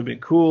think that would have been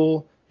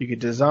cool. You could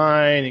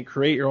design and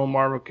create your own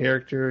Marvel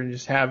character and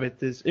just have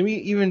it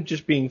even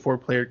just being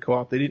 4-player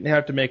co-op. They didn't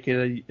have to make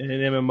it an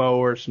MMO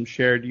or some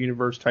shared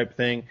universe type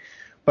thing.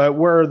 But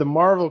where the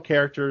Marvel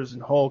characters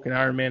and Hulk and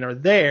Iron Man are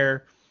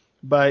there,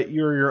 but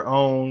you're your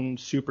own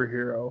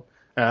superhero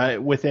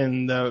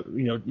within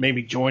the,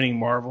 maybe joining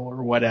Marvel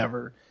or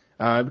whatever.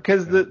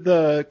 Because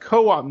the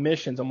co-op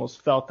missions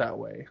almost felt that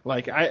way.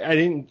 Like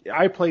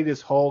I played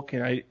as Hulk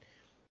and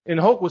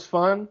Hulk was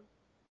fun.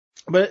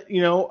 But,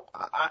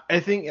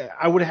 I think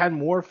I would have had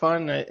more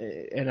fun,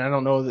 and I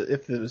don't know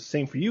if it was the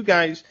same for you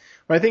guys,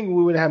 but I think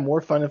we would have had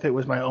more fun if it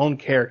was my own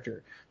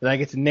character, that I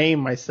get to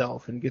name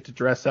myself and get to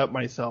dress up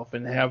myself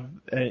and have,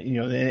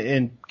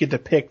 and get to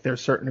pick their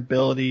certain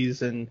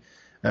abilities and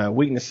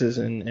weaknesses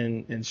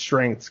and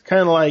strengths.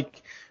 Kind of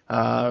like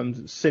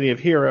City of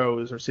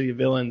Heroes or City of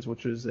Villains,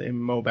 which was the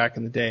MMO back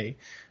in the day.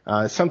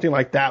 Something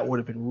like that would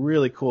have been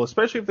really cool,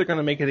 especially if they're going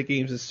to make it a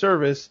games as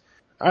service.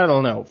 I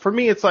don't know. For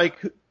me, it's like,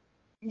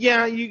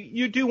 Yeah,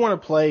 you do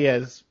want to play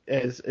as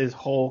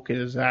Hulk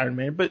and as Iron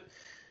Man, but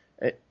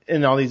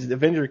and all these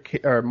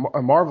or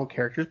Marvel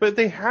characters, but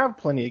they have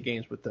plenty of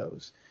games with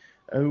those.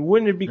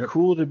 Wouldn't it be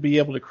cool to be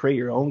able to create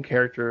your own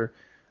character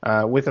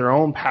with their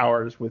own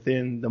powers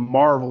within the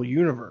Marvel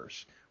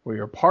universe, where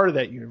you're part of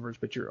that universe,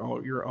 but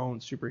you're your own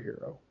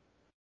superhero?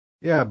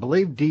 Yeah, I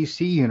believe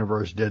DC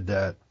Universe did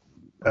that.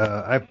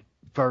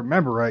 If I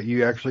remember right,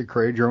 you actually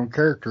created your own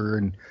character,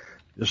 and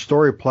the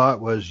story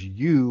plot was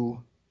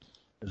you,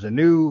 as a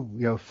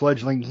new,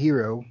 fledgling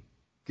hero,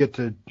 get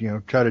to,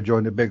 try to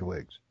join the big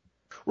leagues.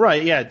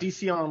 Right, yeah,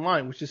 DC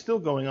Online, which is still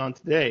going on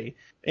today.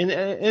 And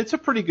it's a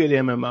pretty good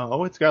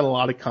MMO. It's got a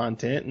lot of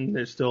content, and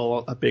there's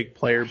still a big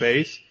player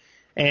base.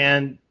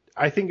 And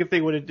I think if they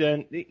would have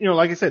done,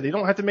 like I said, they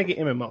don't have to make it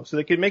MMO, so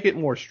they could make it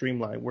more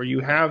streamlined, where you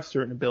have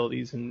certain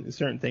abilities and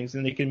certain things,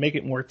 and they can make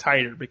it more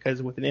tighter,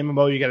 because with an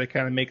MMO, you got to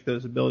kind of make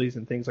those abilities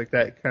and things like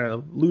that kind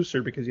of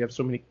looser because you have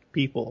so many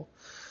people.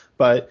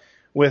 But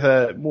with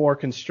a more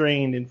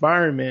constrained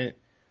environment,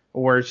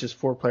 where it's just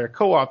 4-player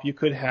co-op, you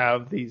could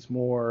have these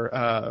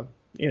more,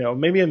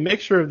 maybe a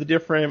mixture of the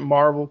different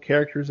Marvel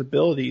characters'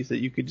 abilities that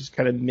you could just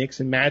kind of mix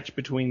and match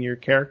between your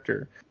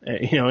character,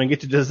 and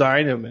get to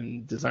design them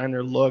and design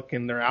their look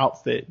and their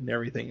outfit and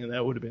everything, and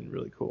that would have been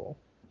really cool.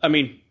 I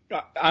mean,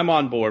 I'm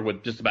on board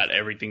with just about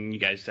everything you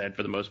guys said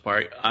for the most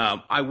part.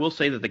 I will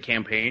say that the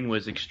campaign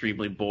was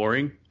extremely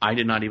boring. I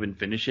did not even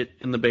finish it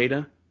in the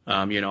beta.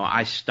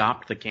 I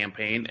stopped the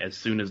campaign as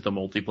soon as the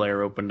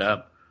multiplayer opened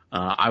up.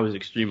 I was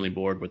extremely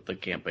bored with the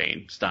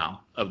campaign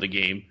style of the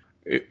game.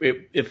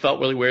 It felt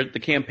really weird. The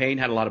campaign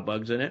had a lot of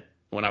bugs in it.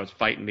 When I was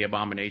fighting the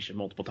Abomination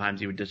multiple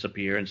times, he would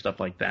disappear and stuff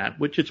like that,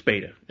 which it's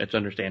beta. It's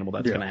understandable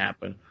that's going to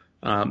happen.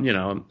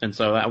 And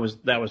so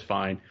that was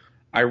fine.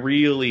 I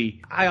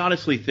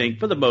honestly think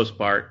for the most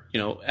part,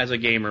 as a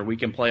gamer, we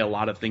can play a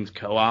lot of things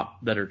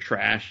co-op that are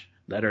trash,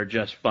 that are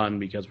just fun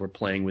because we're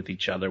playing with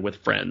each other, with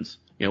friends.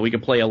 We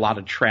can play a lot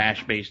of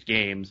trash-based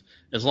games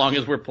as long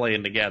as we're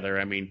playing together.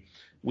 I mean,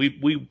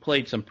 we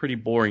played some pretty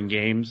boring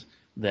games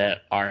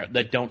that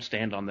don't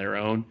stand on their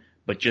own,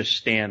 but just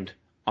stand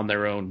on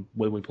their own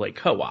when we play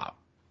co-op,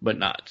 but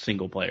not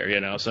single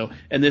player, So,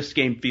 and this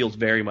game feels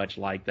very much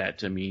like that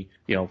to me.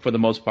 For the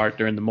most part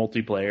during the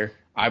multiplayer,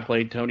 I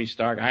played Tony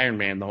Stark, Iron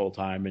Man the whole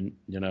time, and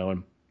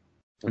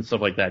and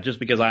stuff like that, just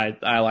because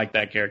I like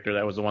that character.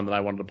 That was the one that I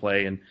wanted to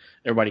play, and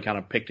everybody kind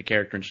of picked a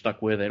character and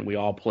stuck with it, and we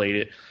all played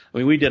it. I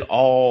mean, we did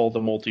all the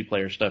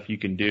multiplayer stuff you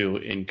can do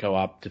in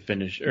co-op to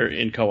finish, or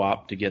in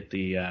co-op to get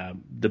the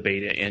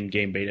beta and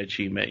game beta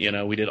achievement.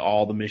 We did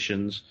all the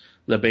missions,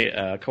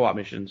 the co-op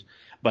missions,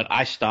 but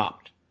I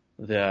stopped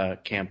the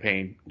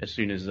campaign as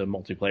soon as the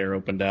multiplayer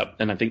opened up,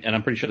 and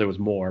I'm pretty sure there was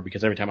more,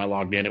 because every time I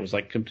logged in, it was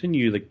like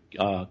continue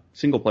the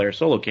single player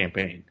solo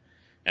campaign,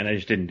 and I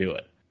just didn't do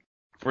it.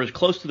 For as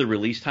close to the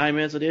release time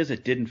as it is,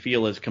 it didn't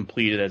feel as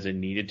completed as it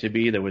needed to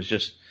be. There was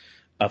just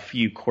a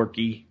few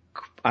quirky,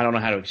 I don't know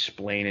how to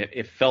explain it.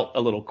 It felt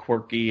a little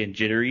quirky and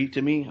jittery to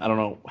me. I don't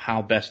know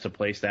how best to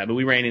place that, but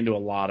we ran into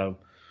a lot of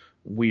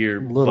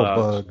weird little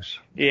bugs.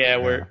 Yeah,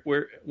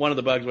 where one of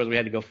the bugs was we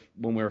had to go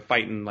when we were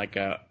fighting like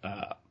an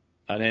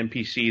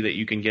NPC that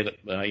you can get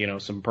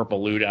some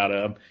purple loot out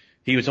of.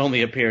 He was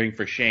only appearing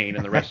for Shane,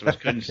 and the rest of us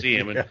couldn't see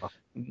him. And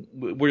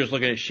we're just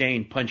looking at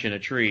Shane punching a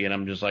tree, and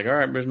I'm just like, all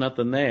right, there's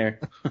nothing there.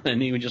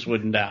 And he just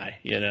wouldn't die,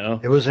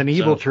 It was an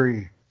evil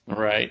tree.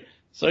 Right.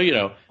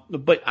 So,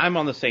 but I'm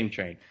on the same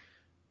train.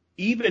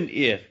 Even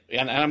if,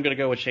 and I'm going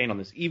to go with Shane on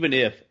this, even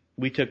if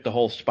we took the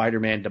whole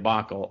Spider-Man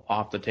debacle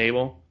off the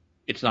table,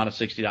 it's not a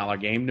 $60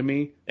 game to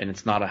me, and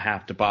it's not a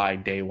have-to-buy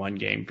day one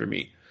game for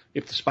me.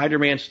 If the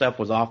Spider-Man stuff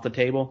was off the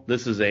table,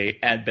 this is a,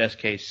 at best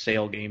case,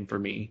 sale game for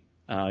me.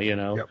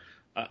 Yep.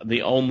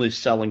 The only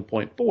selling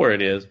point for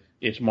it is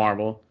it's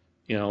Marvel,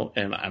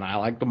 and I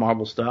like the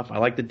Marvel stuff. I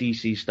like the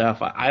DC stuff.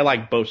 I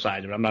like both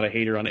sides of it. I'm not a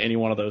hater on any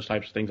one of those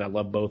types of things. I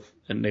love both,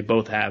 and they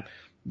both have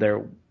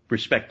their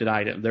respected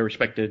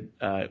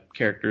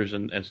characters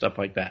and stuff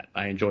like that.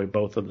 I enjoy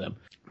both of them.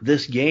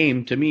 This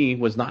game, to me,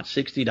 was not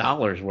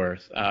 $60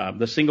 worth.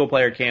 The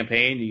single-player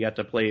campaign, you got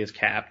to play as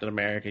Captain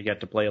America. You got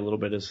to play a little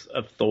bit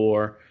of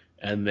Thor.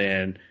 And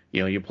then,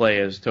 you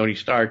play as Tony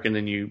Stark, and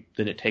then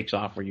it takes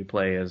off where you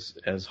play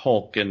as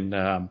Hulk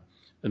and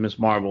Miss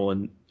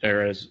Marvel,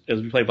 or as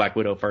we play Black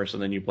Widow first,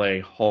 and then you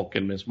play Hulk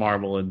and Miss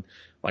Marvel. And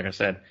like I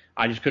said,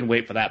 I just couldn't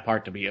wait for that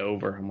part to be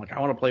over. I'm like, I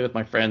want to play with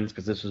my friends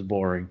because this is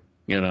boring,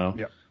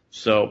 Yep.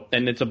 So,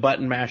 and it's a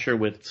button masher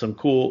with some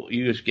cool,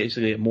 you just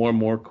basically get more and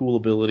more cool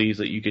abilities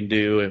that you can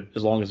do.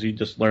 As long as you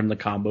just learn the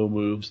combo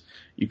moves,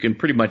 you can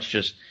pretty much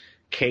just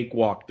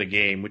cakewalk the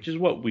game, which is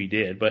what we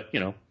did. But,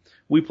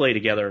 we play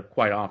together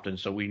quite often,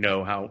 so we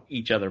know how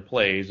each other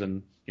plays,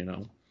 and,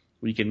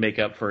 we can make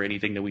up for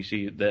anything that we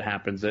see that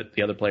happens that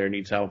the other player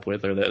needs help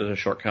with, or that there's a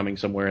shortcoming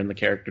somewhere in the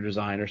character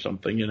design or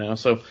something,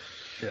 So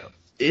yeah.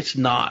 It's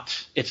not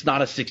a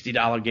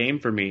 $60 game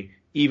for me.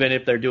 even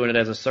if they're doing it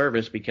as a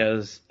service,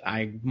 because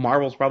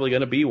Marvel's probably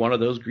going to be one of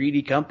those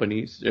greedy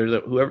companies,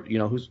 or whoever,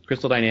 who's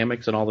Crystal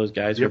Dynamics and all those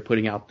guys who are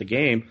putting out the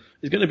game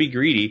is going to be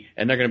greedy,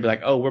 and they're going to be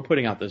like, oh, we're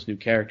putting out this new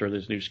character,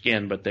 this new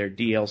skin, but they're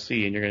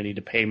DLC, and you're going to need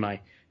to pay my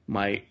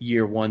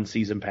year one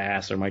season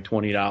pass or my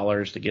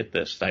 $20 to get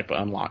this type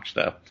of unlock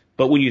stuff.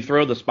 But when you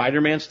throw the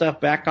Spider-Man stuff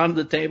back onto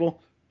the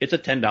table, it's a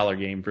 $10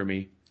 game for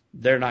me.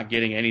 They're not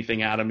getting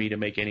anything out of me to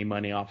make any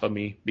money off of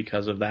me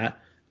because of that.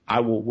 I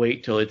will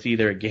wait till it's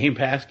either a Game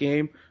Pass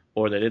game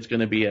or that it's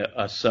going to be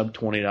a sub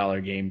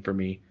 $20 game for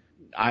me.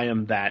 I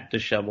am that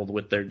disheveled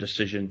with their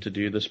decision to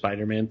do the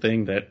Spider-Man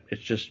thing that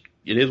it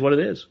is what it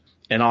is.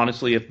 And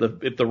honestly, if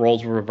the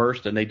roles were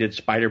reversed and they did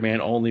Spider-Man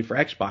only for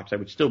Xbox, I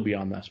would still be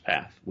on this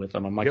path with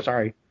them. I'm like,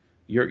 sorry,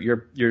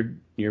 you're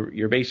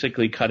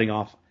basically cutting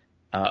off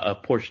a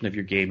portion of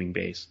your gaming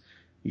base.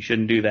 You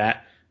shouldn't do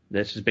that.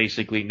 This is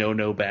basically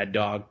no bad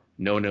dog,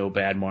 no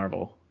bad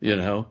Marvel. You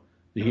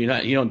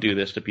don't do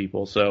this to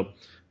people, so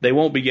they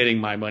won't be getting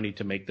my money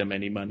to make them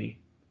any money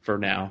for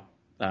now.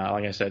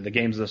 Like I said, the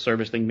games as a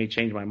service thing may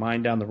change my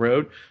mind down the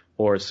road,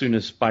 or as soon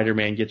as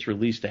Spider-Man gets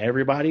released to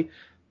everybody,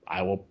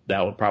 that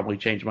will probably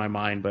change my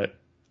mind. But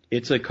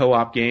it's a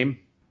co-op game.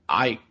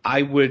 I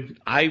wouldn't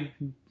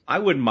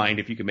mind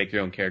if you could make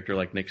your own character,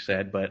 like Nick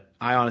said, but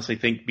I honestly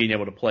think being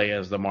able to play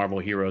as the Marvel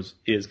heroes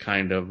is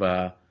kind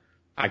of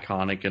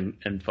iconic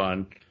and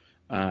fun.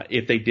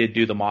 If they did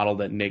do the model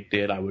that Nick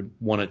did, I would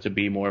want it to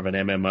be more of an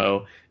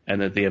MMO,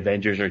 and that the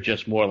Avengers are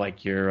just more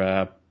like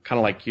your kind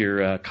of like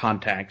your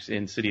contacts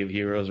in City of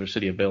Heroes or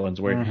City of Villains,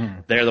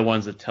 where they're the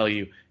ones that tell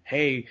you,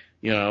 hey,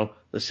 the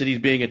city's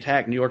being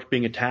attacked, New York's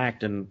being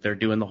attacked, and they're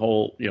doing the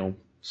whole,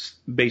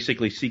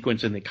 basically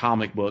sequence in the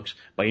comic books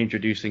by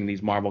introducing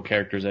these Marvel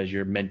characters as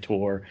your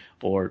mentor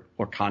or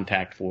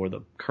contact for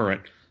the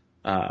current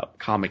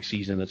comic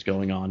season that's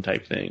going on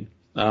type thing.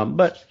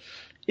 But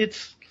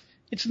it's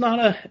not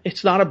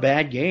a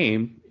bad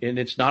game, and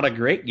it's not a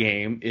great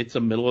game. It's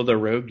a middle of the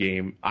road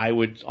game. I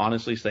would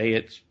honestly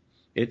say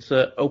it's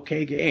a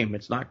okay game.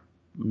 It's not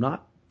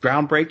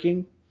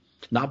groundbreaking,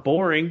 not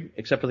boring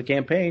except for the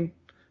campaign.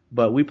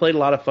 But we played a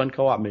lot of fun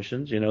co-op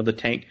missions. Killing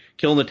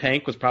the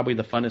tank was probably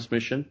the funnest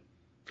mission,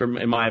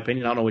 in my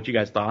opinion. I don't know what you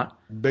guys thought.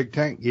 Big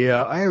tank,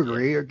 yeah, I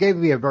agree. It gave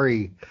me a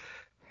very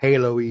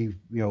Halo-y,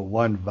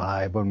 1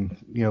 vibe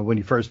when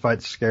you first fight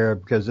the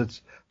Scarab, because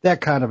it's that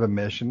kind of a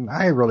mission.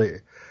 I really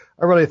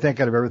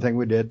think out of everything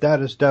we did, that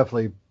is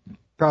definitely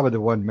probably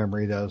the one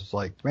memory that was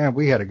like, man,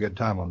 we had a good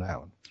time on that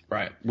one.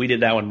 Right. We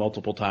did that one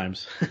multiple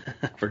times,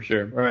 for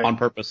sure, right. On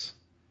purpose.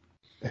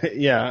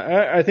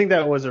 Yeah, I think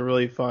that was a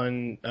really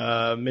fun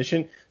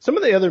mission. Some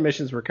of the other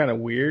missions were kind of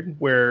weird,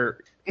 where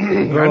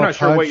I'm not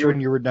sure what when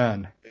you were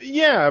done.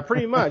 Yeah,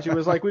 pretty much. It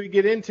was like we would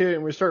get into it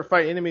and we start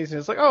fighting enemies, and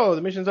it's like, oh,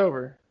 the mission's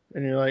over,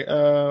 and you're like,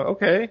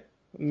 okay,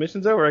 the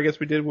mission's over. I guess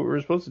we did what we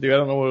were supposed to do. I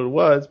don't know what it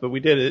was, but we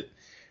did it.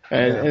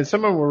 And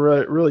some of them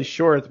were really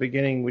short at the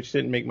beginning, which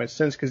didn't make much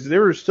sense, because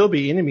there would still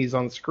be enemies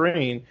on the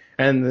screen,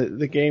 and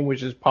the game would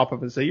just pop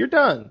up and say, you're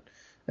done.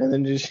 And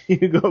then just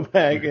you go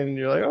back and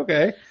you're like,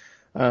 okay.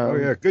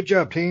 Good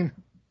job, team.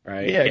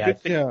 Right. Yeah,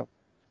 good job.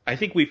 I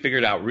think we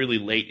figured out really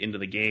late into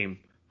the game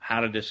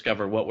how to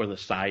discover what were the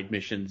side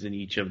missions in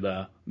each of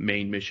the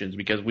main missions,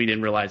 because we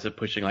didn't realize that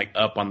pushing like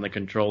up on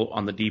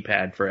the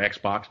D-pad for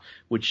Xbox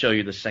would show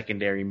you the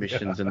secondary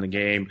missions in the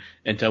game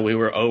until we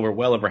were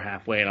well over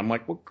halfway. And I'm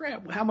like, well,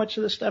 crap, how much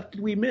of this stuff did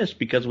we miss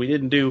because we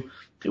didn't do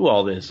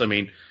all this? I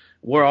mean,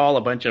 we're all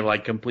a bunch of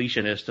like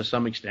completionists to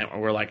some extent, where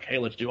we're like, hey,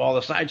 let's do all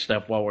the side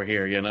stuff while we're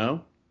here,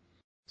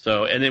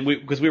 So, and then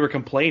because we were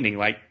complaining,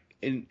 like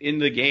in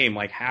the game,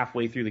 like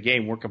halfway through the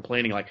game, we're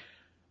complaining like,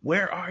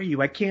 where are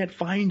you? I can't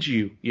find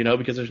you,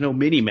 because there's no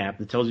mini map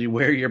that tells you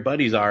where your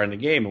buddies are in the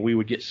game, and we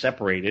would get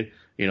separated.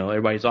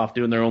 Everybody's off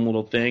doing their own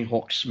little thing.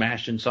 Hulk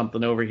smashing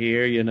something over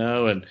here,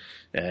 and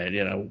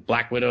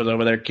Black Widow's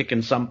over there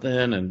kicking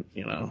something, and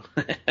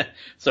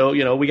so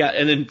we got,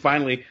 and then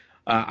finally,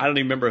 I don't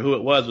even remember who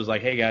it was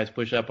like, hey guys,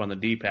 push up on the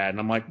D-pad, and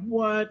I'm like,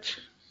 what?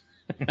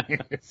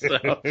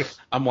 So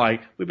I'm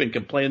like, we've been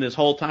complaining this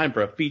whole time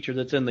for a feature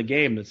that's in the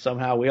game that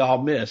somehow we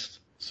all missed.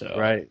 So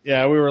right,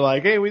 yeah, we were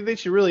like, hey, they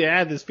should really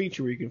add this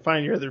feature where you can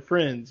find your other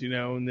friends,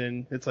 and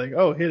then it's like,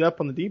 oh, hit up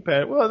on the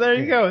D-pad. Well, there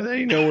you go. Then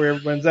you know where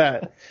everyone's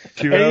at.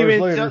 2 hours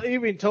later.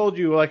 Even told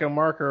you like a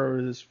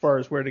marker as far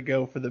as where to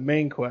go for the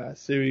main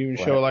quest. It would even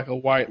show like a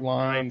white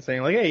line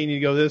saying like, hey, you need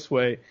to go this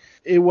way.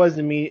 It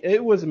wasn't me.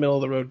 It was a middle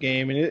of the road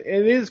game, and it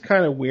is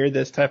kind of weird,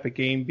 this type of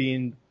game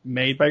being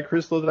made by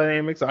Crystal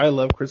Dynamics. I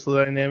love Crystal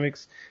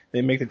Dynamics.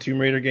 They make the Tomb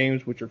Raider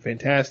games, which are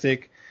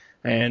fantastic.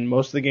 And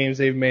most of the games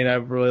they've made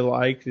I've really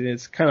liked, and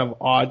it's kind of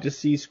odd to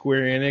see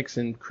Square Enix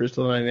and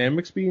Crystal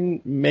Dynamics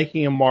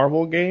making a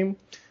Marvel game.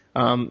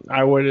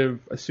 I would have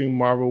assumed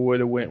Marvel would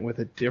have went with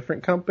a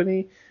different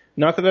company.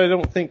 Not that I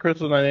don't think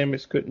Crystal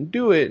Dynamics couldn't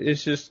do it,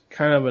 it's just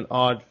kind of an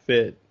odd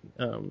fit,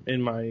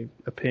 in my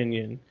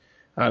opinion.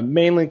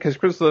 Mainly because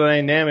Crystal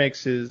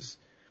Dynamics is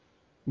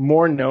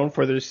more known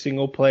for their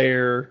single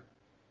player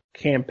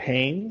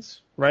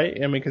campaigns, right?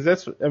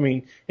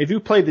 If you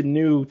play the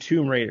new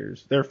Tomb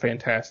Raiders, they're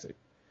fantastic.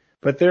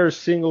 but they're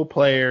single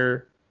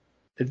player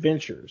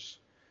adventures.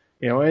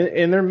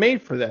 And they're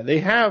made for that.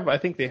 I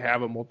think they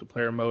have a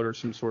multiplayer mode or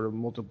some sort of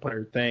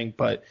multiplayer thing,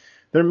 but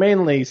they're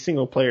mainly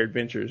single player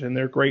adventures, and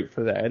they're great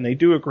for that, and they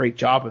do a great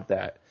job of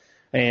that.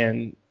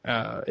 And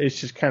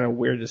it's just kind of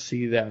weird to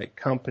see that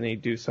company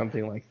do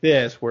something like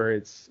this, where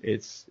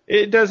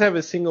it does have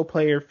a single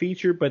player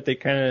feature, but they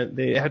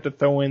have to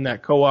throw in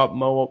that co-op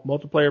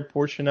multiplayer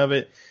portion of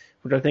it,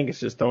 which I think is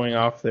just throwing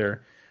off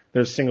their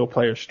single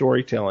player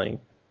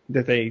storytelling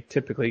that they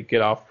typically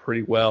get off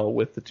pretty well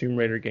with the Tomb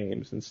Raider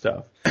games and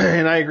stuff.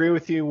 And I agree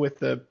with you with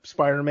the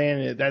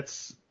Spider-Man. That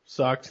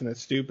sucks and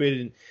that's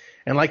stupid.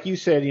 And like you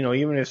said,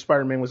 even if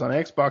Spider-Man was on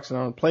Xbox and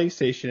on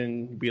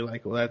PlayStation, you'd be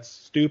like, well, that's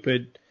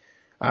stupid.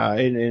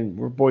 And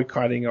we're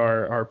boycotting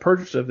our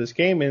purchase of this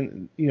game.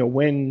 And,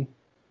 when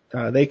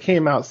they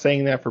came out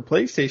saying that for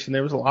PlayStation,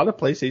 there was a lot of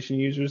PlayStation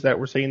users that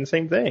were saying the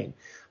same thing.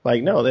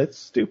 Like, no, that's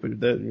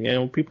stupid.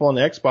 People on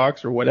the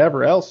Xbox or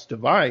whatever else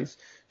device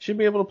should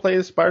be able to play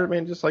as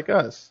Spider-Man just like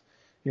us.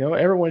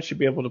 Everyone should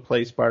be able to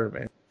play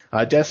Spider-Man.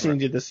 Destiny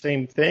did the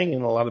same thing,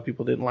 and a lot of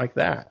people didn't like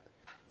that.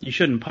 You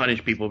shouldn't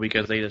punish people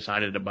because they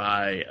decided to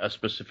buy a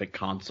specific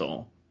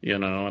console.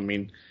 I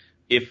mean,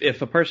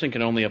 if a person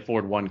can only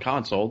afford one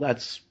console,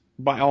 that's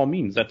by all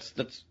means, that's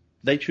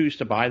they choose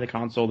to buy the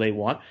console they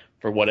want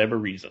for whatever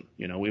reason.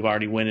 We've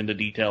already went into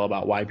detail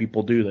about why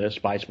people do this,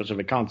 buy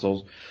specific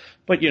consoles.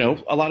 But,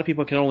 a lot of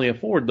people can only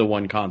afford the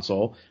one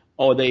console.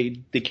 Or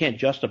they can't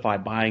justify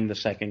buying the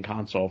second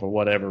console for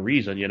whatever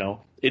reason.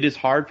 It is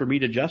hard for me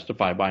to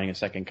justify buying a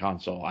second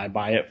console. I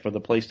buy it for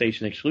the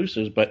PlayStation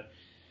exclusives, but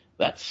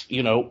that's,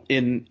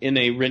 in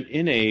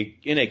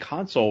a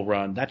console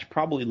run, that's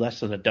probably less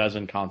than a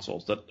dozen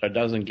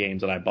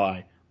games that I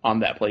buy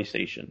on that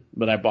PlayStation,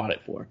 but I bought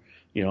it for.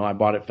 I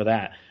bought it for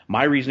that.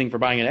 My reasoning for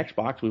buying an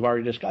Xbox, we've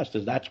already discussed,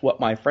 is that's what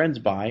my friends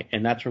buy,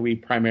 and that's where we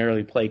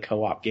primarily play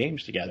co-op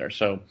games together.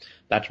 So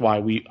that's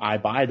why I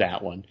buy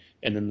that one,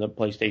 and then the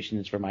PlayStation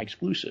is for my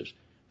exclusives.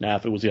 Now,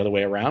 if it was the other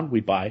way around,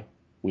 we buy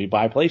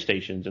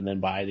PlayStations and then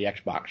buy the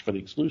Xbox for the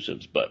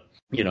exclusives. But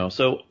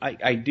so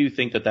I do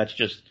think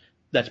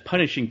that's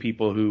punishing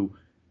people who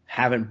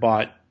haven't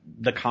bought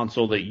the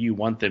console that you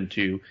want them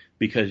to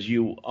because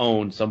you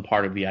own some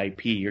part of the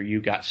IP, or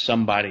you got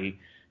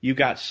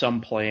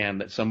some plan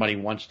that somebody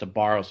wants to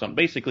borrow something.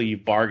 Basically,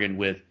 you've bargained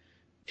with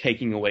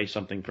taking away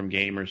something from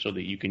gamers so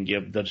that you can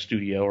give the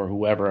studio or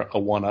whoever a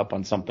one-up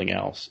on something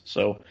else.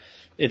 So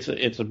it's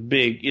a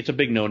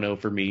big no-no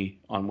for me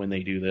on when they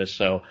do this.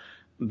 So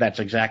that's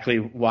exactly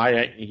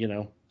why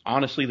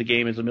honestly, the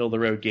game is a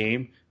middle-of-the-road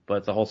game,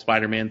 but the whole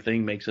Spider-Man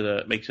thing makes it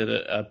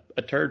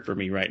a turd for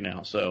me right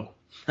now. So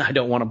I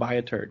don't want to buy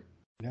a turd.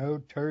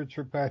 No turds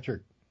for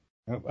Patrick.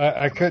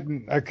 I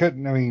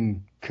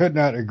could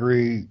not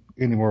agree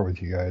anymore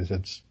with you guys.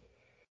 It's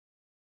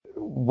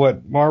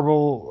what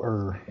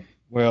Marvel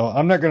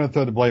I'm not going to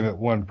throw the blame at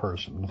one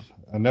person.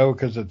 I know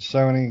because it's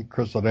Sony,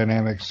 Crystal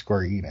Dynamics,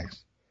 Square Enix,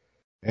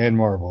 and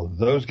Marvel.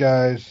 Those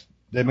guys,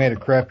 they made a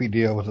crappy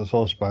deal with this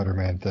whole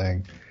Spider-Man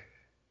thing.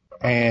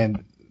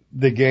 And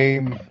the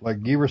game,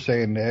 like you were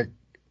saying, Nick,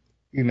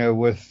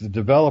 with the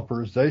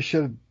developers, they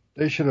should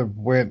have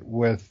went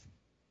with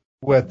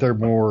what they're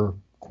more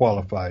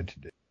qualified to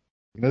do.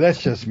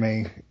 That's just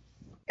me.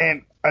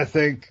 And I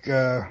think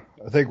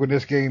when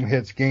this game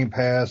hits Game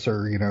Pass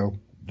or,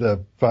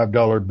 the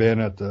 $5 bin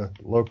at the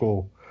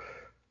local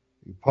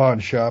pawn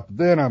shop,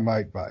 then I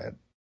might buy it.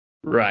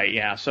 Right,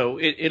 yeah. So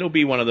it'll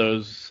be one of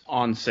those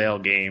on sale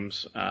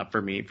games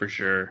for me, for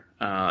sure,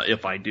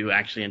 if I do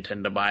actually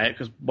intend to buy it.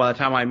 Because by the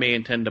time I may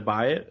intend to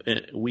buy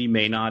it, we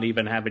may not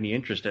even have any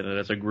interest in it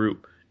as a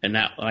group. And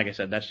that, like I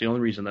said, that's the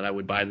only reason that I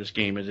would buy this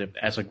game, is if,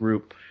 as a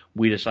group,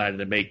 we decided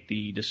to make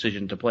the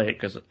decision to play it,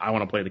 because I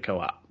want to play the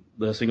co-op.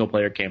 The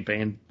single-player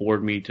campaign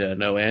bored me to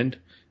no end,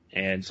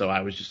 and so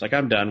I was just like,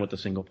 I'm done with the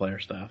single-player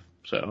stuff.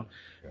 So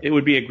it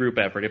would be a group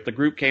effort. If the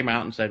group came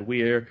out and said,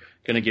 we're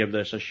going to give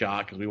this a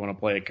shot because we want to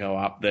play a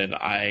co-op, then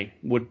I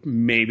would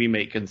maybe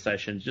make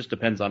concessions. Just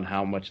depends on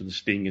how much of the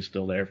sting is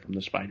still there from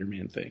the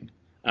Spider-Man thing.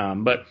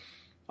 But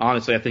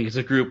honestly, I think as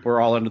a group,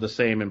 we're all under the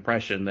same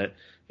impression that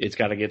it's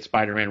got to get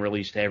Spider-Man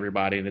released to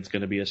everybody, and it's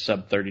going to be a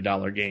sub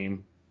 $30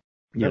 game.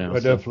 I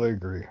definitely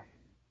agree.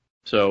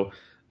 So,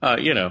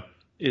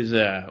 is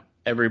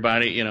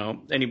everybody,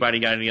 anybody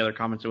got any other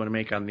comments they want to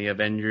make on the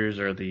Avengers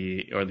or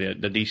the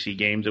DC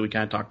games that we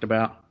kind of talked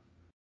about?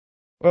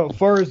 Well, as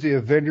far as the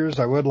Avengers,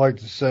 I would like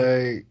to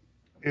say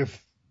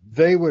if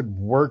they would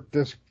work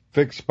this,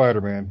 fix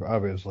Spider-Man,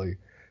 obviously,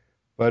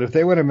 but if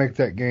they want to make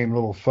that game a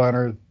little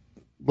funner,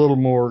 a little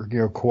more,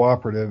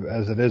 cooperative,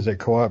 as it is a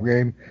co-op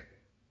game,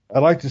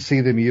 I'd like to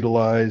see them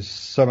utilize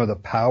some of the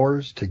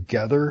powers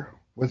together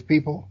with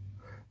people.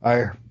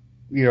 I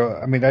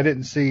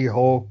didn't see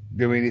Hulk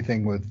do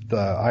anything with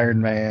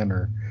Iron Man,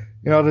 or,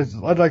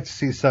 I'd like to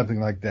see something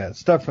like that.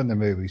 Stuff from the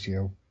movies,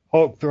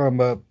 Hulk throw him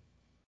up,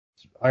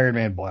 Iron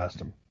Man blast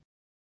him.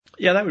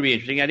 Yeah, that would be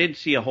interesting. I didn't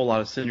see a whole lot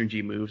of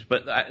synergy moves,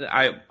 but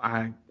I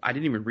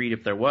didn't even read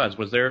if there was.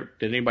 Did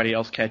anybody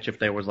else catch if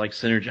there was like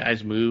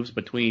synergized moves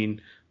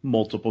between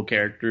multiple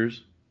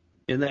characters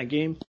in that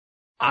game?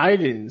 I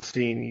didn't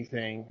see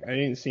anything. I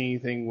didn't see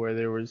anything where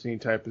there was any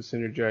type of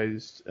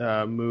synergized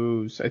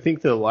moves. I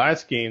think the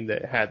last game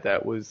that had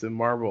that was the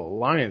Marvel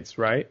Alliance,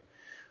 right?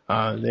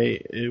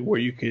 Where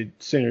you could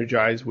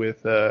synergize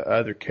with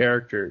other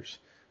characters.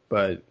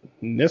 But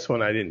in this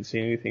one, I didn't see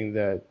anything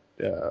that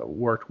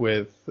worked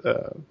with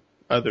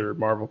other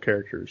Marvel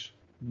characters.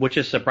 Which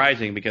is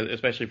surprising because,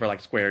 especially for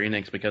like Square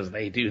Enix, because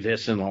they do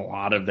this in a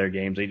lot of their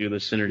games. They do the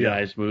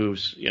synergized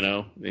moves, you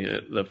know,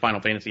 the Final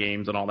Fantasy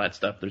games and all that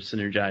stuff. They're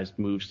synergized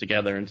moves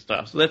together and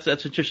stuff. So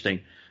that's interesting.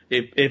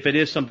 If it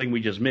is something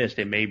we just missed,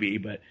 it may be,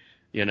 but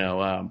you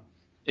know,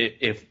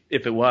 if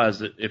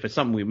it's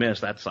something we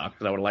missed, that sucks.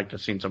 Because I would have liked to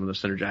have seen some of the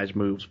synergized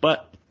moves,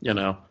 but you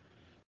know,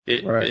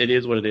 it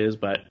is what it is.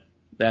 But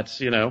that's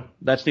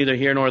neither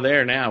here nor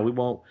there now.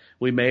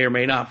 We may or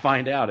may not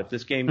find out. If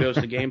this game goes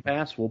to Game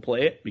Pass, we'll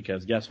play it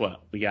because guess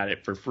what? We got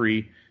it for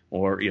free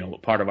or,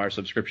 part of our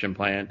subscription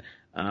plan.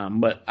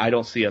 But I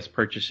don't see us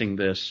purchasing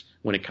this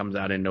when it comes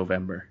out in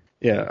November.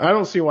 Yeah, I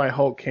don't see why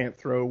Hulk can't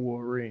throw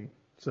Wolverine.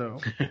 So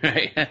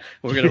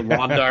we're gonna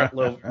lawn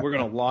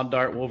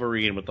dart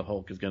Wolverine. What the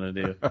Hulk is gonna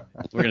do?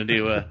 We're gonna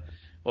do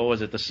what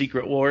was it? The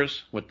Secret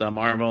Wars with the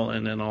Marvel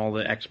and then all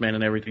the X-Men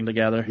and everything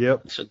together.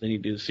 Yep. So then you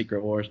do the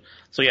Secret Wars.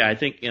 So yeah, I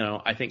think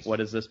what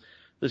is this?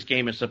 This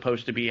game is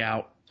supposed to be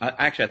out.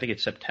 Actually, I think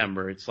it's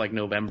September. It's like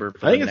November.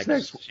 I think it's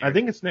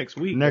next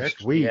week.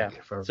 Next week. Yeah,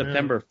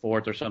 September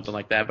 4th or something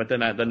like that. But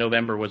then the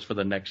November was for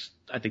the next.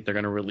 I think they're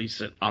going to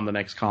release it on the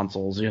next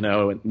consoles.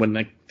 When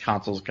the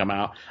consoles come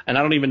out. And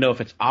I don't even know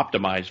if it's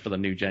optimized for the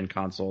new gen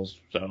consoles.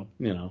 So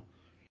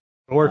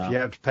Or if you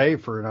have to pay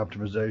for an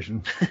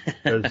optimization,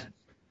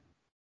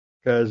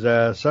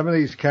 because some of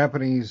these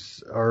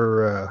companies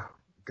are.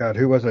 God,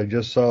 who was it I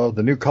just saw?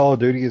 The new Call of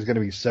Duty is going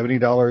to be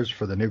 $70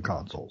 for the new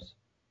consoles.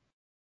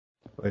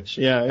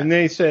 And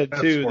they said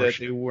too that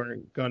they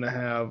weren't going to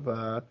have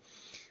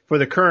for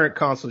the current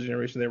console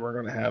generation, they weren't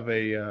going to have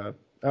a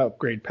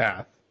upgrade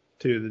path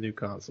to the new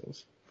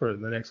consoles for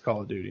the next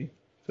Call of Duty.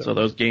 So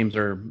that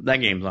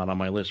game's not on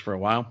my list for a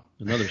while.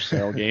 Another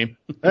sale game.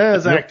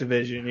 As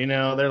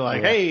Activision, they're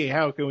like, hey,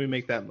 how can we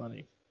make that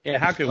money? Yeah,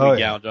 how can we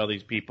gouge all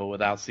these people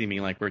without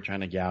seeming like we're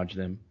trying to gouge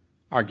them?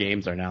 Our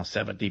games are now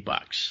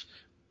 $70.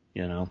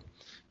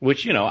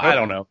 Which I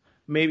don't know.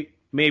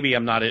 Maybe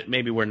I'm not.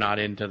 Maybe we're not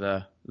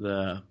into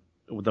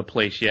the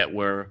place yet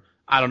where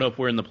I don't know if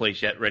we're in the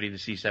place yet ready to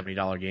see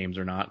 $70 games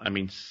or not. I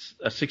mean,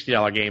 a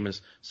 $60 game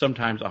is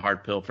sometimes a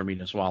hard pill for me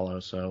to swallow.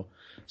 So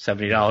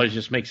 $70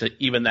 just makes it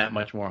even that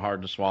much more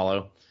hard to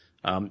swallow.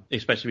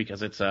 Especially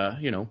because it's a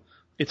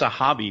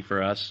hobby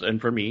for us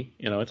and for me.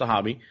 It's a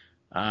hobby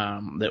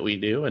that we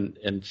do,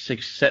 and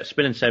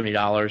spending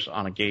 $70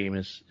 on a game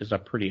is a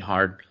pretty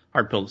hard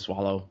pill to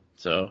swallow.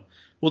 So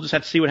we'll just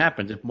have to see what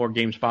happens. If more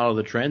games follow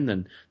the trend,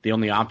 then the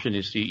only option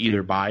is to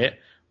either buy it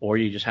or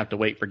you just have to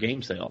wait for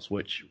game sales,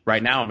 which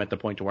right now I'm at the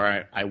point to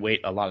where I wait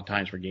a lot of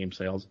times for game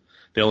sales.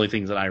 The only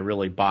things that I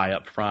really buy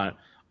up front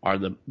are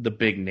the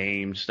big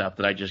name stuff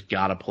that I just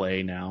gotta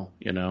play now,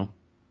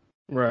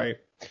 Right.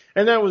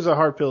 And that was a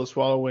hard pill to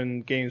swallow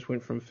when games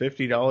went from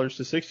 $50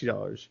 to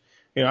 $60.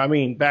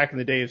 Back in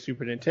the day of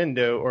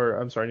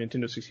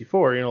Nintendo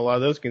 64, a lot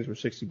of those games were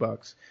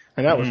 $60.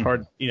 And that was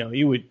hard.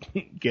 You would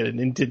get a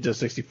Nintendo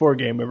 64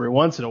 game every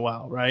once in a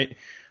while, right?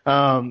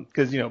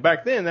 Cause,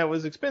 back then that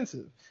was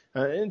expensive.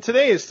 And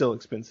today it's still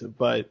expensive,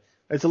 but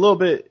it's a little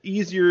bit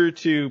easier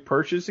to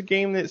purchase a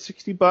game that's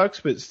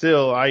 $60, but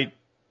still I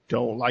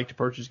don't like to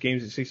purchase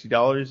games at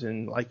 $60.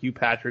 And like you,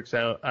 Patrick,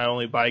 I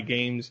only buy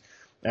games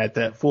at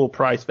that full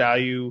price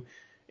value.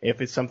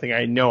 If it's something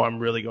I know I'm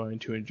really going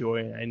to enjoy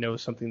and I know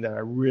something that I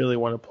really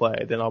want to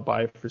play, then I'll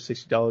buy it for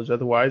 $60.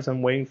 Otherwise,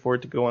 I'm waiting for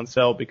it to go on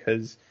sale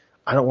because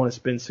I don't want to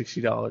spend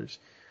 $60.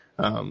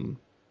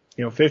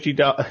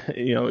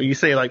 $50, you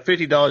say like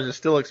 $50 is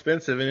still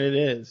expensive, and it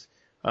is.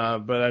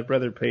 But I'd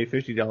rather pay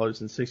 $50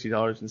 than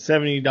 $60, and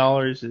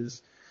 $70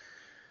 is,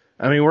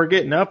 we're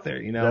getting up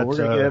there, we're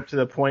going to get up to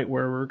the point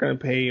where we're going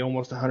to pay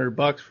almost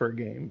 $100 for a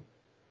game.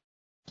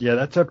 Yeah,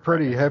 that's a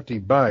pretty hefty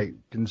bite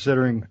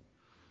considering,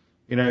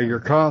 your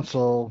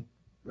console,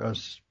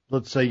 let's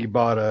say you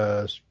bought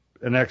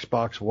an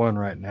Xbox One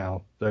right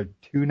now, they're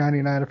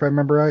 $299 if I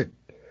remember right.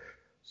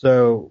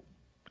 So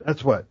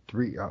that's what,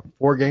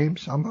 4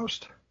 games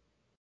almost?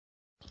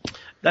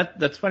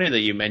 That's funny that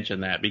you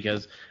mentioned that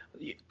because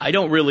I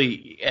don't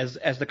really, as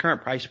the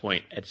current price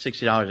point at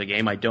 $60 a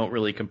game, I don't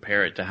really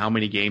compare it to how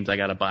many games I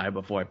got to buy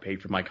before I pay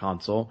for my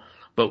console.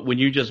 But when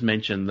you just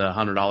mentioned the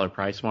 $100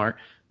 price mark,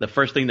 the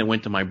first thing that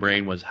went to my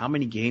brain was how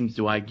many games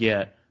do I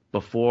get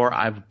before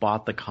I've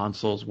bought the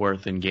console's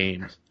worth in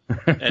games?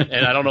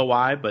 and I don't know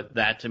why, but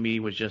that to me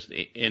was just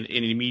and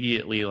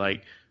immediately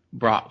like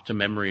brought to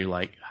memory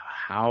like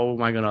how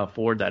am I going to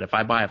afford that? If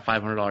I buy a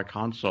 $500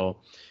 console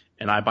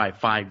and I buy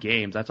 5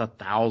 games, that's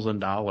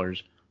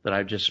 $1,000 that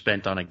I've just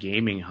spent on a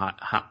gaming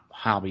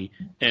hobby,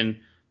 and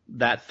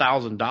that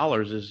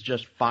 $1,000 is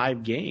just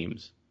 5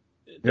 games.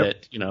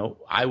 That,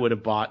 I would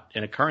have bought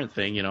in a current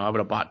thing, I would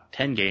have bought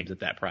 10 games at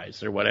that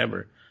price or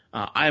whatever.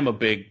 I am a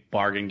big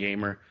bargain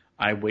gamer.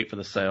 I wait for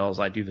the sales.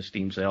 I do the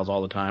Steam sales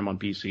all the time on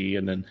PC,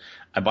 and then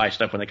I buy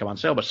stuff when they come on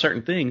sale. But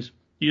certain things,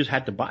 you just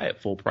had to buy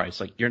at full price.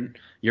 Like you're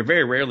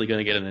very rarely going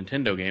to get a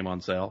Nintendo game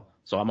on sale.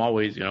 So I'm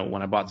always,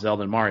 when I bought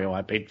Zelda and Mario,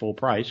 I paid full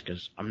price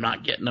because I'm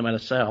not getting them at a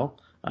sale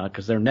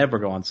because they're never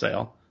go on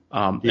sale.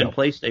 And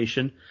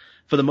PlayStation,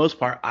 for the most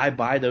part, I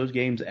buy those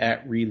games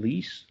at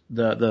release.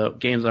 The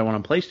games I want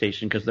on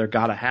PlayStation because they're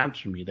gotta haves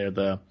for me. They're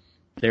the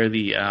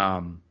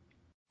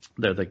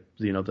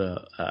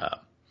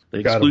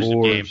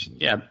exclusive games.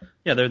 Yeah,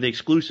 they're the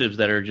exclusives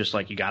that are just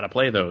like you gotta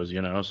play those,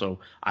 So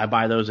I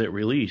buy those at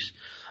release.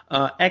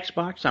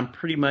 Xbox, I'm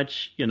pretty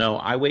much,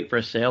 I wait for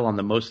a sale on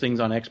the most things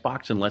on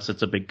Xbox unless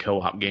it's a big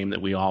co-op game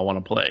that we all want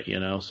to play,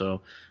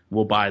 So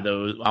we'll buy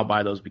those. I'll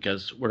buy those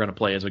because we're gonna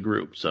play as a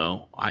group.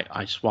 So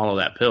I swallow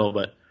that pill.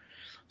 But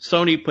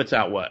Sony puts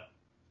out what?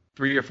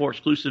 3 or 4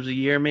 exclusives a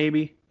year,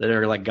 maybe, that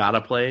are like gotta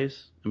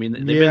plays. I mean,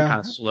 they've been kind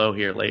of slow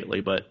here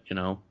lately, but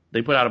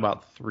they put out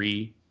about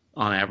 3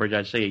 on average,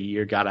 I'd say, a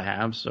year gotta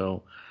have.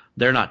 So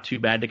they're not too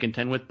bad to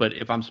contend with. But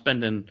if I'm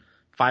spending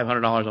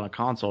 $500 on a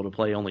console to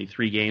play only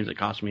 3 games that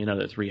cost me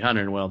another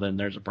 $300, well, then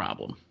there's a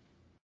problem.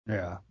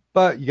 Yeah,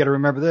 but you got to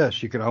remember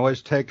this: you can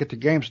always take it to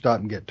GameStop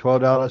and get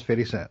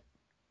 $12.50.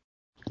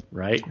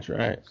 Right? That's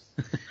right.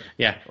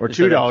 Yeah. Or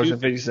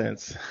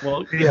 $2.50.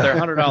 Well, if they're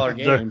 $100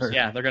 games,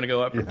 they're going to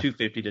go up from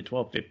 $2.50 to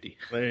 $12.50.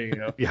 There you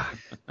go.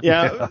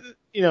 Yeah.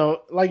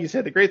 Like you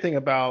said, the great thing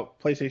about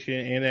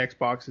PlayStation and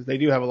Xbox is they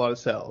do have a lot of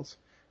sales.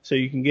 So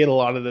you can get a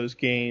lot of those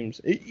games,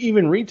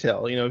 even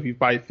retail. If you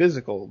buy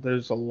physical,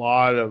 there's a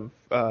lot of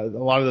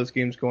those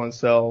games go on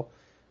sale,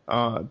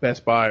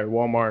 Best Buy or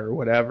Walmart or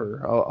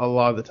whatever, a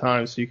lot of the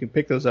time. So you can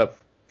pick those up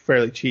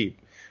fairly cheap.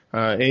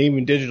 And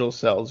even digital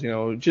sales,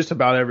 just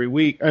about every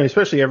week,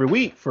 especially every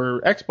week for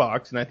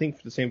Xbox, and I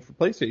think the same for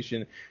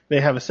PlayStation, they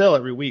have a sale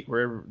every week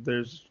where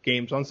there's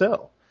games on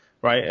sale,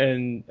 right?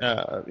 And,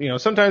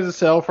 sometimes the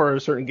sale for a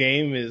certain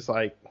game is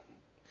like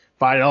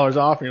 $5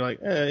 off, and you're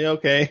like,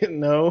 okay,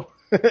 no.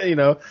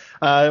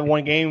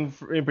 One game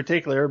in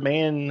particular,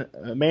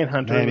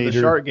 Manhunter, the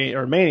shark game,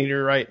 or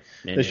Maneater, right?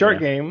 The shark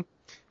game.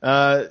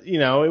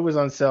 It was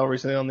on sale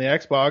recently on the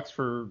Xbox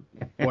for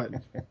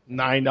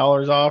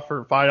 $9 off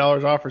or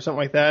 $5 off or something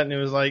like that, and it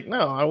was like,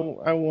 no,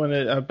 I want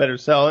a better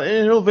sell,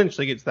 and it'll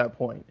eventually get to that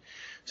point.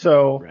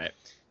 So, right.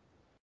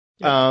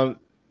 For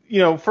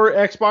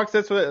Xbox,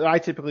 that's what I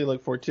typically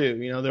look for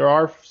too. There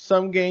are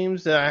some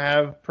games that I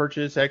have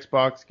purchased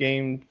Xbox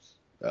games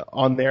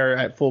on there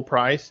at full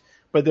price,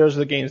 but those are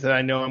the games that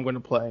I know I'm going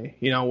to play.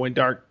 When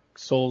Dark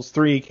Souls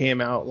 3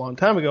 came out a long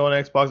time ago on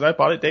Xbox, I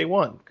bought it day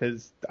one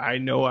because I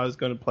know I was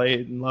going to play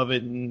it and love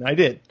it, and I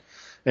did.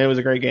 And it was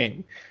a great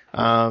game.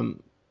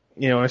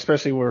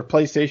 Especially where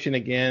PlayStation,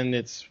 again,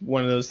 it's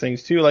one of those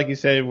things too, like you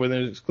said, where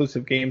there's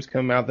exclusive games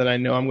come out that I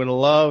know I'm going to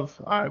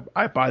love.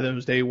 I buy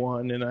those day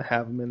one and I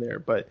have them in there.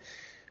 But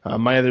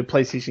my other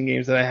PlayStation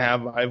games that I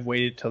have, I've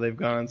waited till they've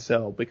gone on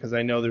sale because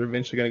I know they're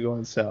eventually going to go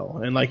on sale.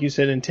 And like you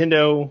said,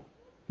 Nintendo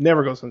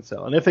never goes on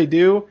sale. And if they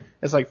do,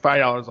 it's like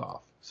 $5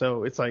 off.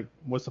 So it's like,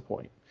 what's the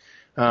point?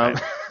 Right.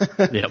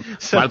 Might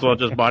as well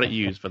just bought it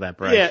used for that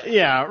price.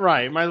 Yeah,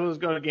 right. Might as well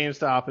just go to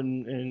GameStop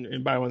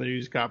and buy one of their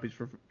used copies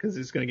because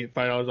it's going to get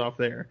 $5 off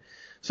there.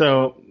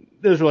 So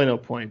there's really no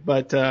point.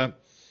 But it's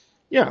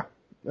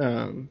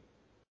gonna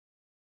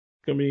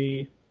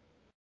be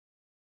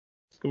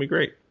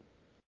great.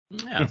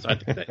 Yeah, so I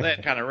think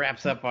that kind of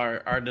wraps up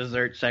our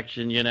dessert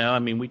section. I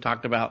mean, we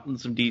talked about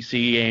some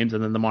DC games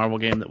and then the Marvel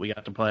game that we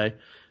got to play.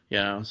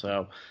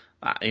 So.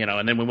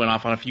 And then we went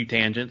off on a few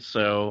tangents.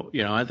 So,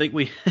 I think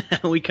we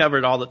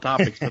covered all the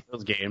topics for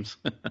those games.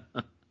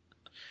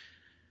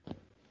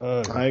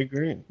 I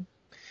agree.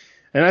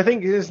 And I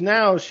think it is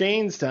now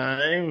Shane's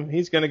time.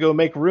 He's going to go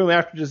make room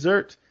after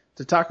dessert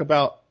to talk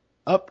about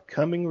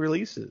upcoming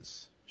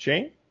releases.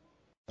 Shane?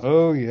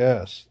 Oh,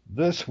 yes.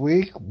 This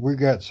week, we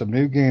got some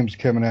new games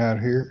coming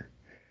out here.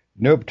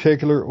 No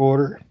particular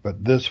order,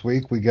 but this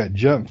week we got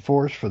Jump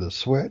Force for the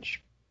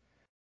Switch.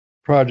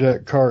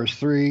 Project Cars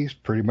 3 is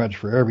pretty much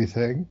for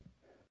everything.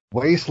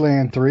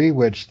 Wasteland 3,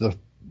 which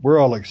we're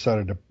all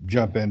excited to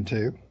jump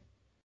into.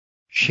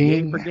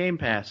 Game for Game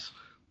Pass.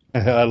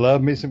 I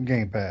love me some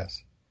Game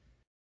Pass.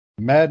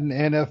 Madden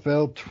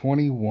NFL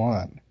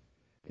 21.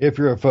 If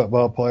you're a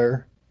football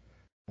player.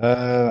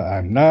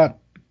 I'm not.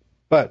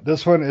 But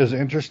this one is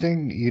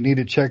interesting. You need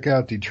to check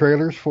out the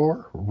trailers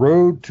for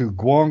Road to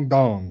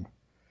Guangdong.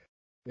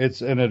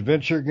 It's an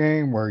adventure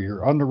game where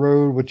you're on the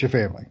road with your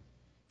family.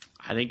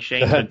 I think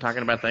Shane's been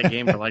talking about that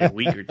game for like a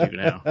week or two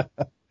now. I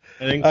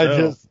think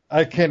so.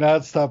 I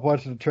cannot stop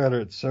watching the trailer.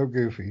 It's so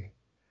goofy.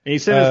 And he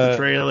sent us the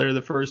trailer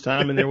the first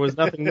time, and there was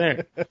nothing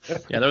there.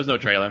 Yeah, there was no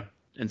trailer,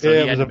 and so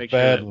he had to make sure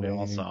that we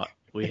all saw it.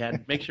 We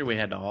had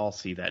to all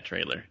see that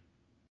trailer.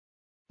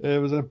 It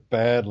was a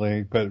bad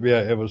link, but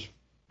yeah,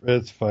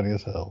 it's funny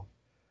as hell.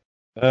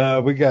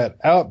 We got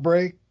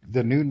Outbreak,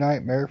 the new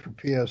Nightmare for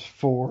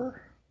PS4,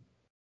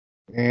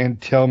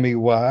 and Tell Me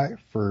Why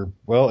for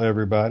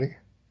everybody.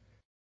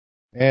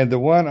 And the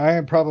one I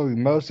am probably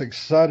most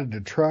excited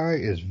to try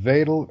is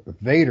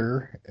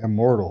Vader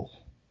Immortal.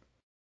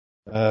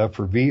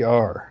 For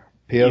VR.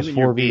 Even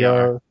your PS4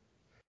 VR.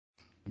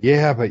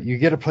 Yeah, but you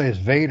get to play as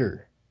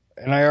Vader.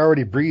 And I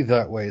already breathe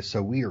that way,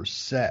 so we are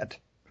set.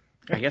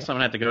 I guess I'm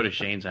gonna have to go to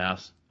Shane's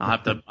house. I'll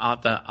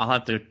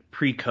have to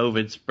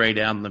pre-COVID spray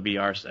down the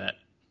VR set.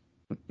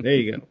 There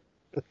you go.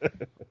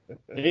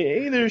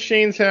 Either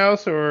Shane's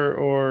house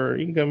or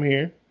you can come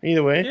here.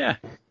 Either way. Yeah.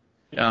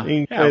 Yeah.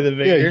 You can play the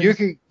Vader.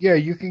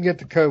 You can get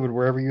the COVID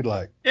wherever you'd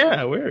like.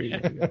 Yeah, where are you?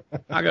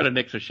 I'll go to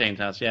Nick's or Shane's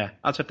house. Yeah.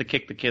 I'll just have to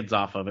kick the kids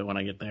off of it when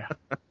I get there.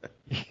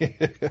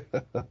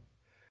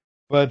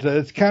 But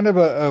it's kind of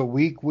a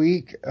weak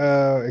week,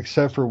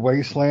 except for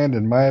Wasteland,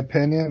 in my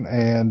opinion,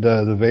 and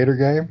the Vader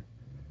game.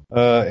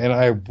 And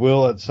I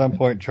will at some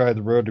point try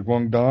the Road to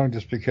Guangdong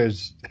just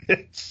because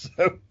it's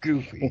so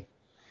goofy.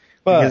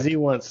 Because he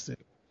wants to.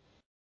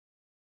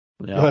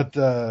 Yeah.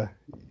 But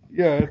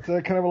it's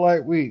kind of a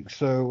light week.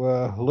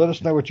 So let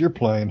us know what you're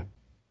playing.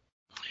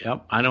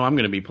 Yep. I know I'm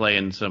going to be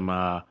playing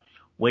some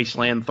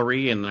Wasteland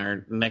 3 in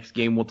our next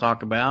game we'll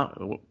talk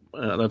about.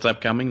 That's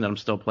upcoming that I'm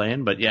still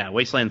playing. But yeah,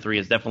 Wasteland 3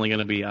 is definitely going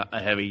to be a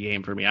heavy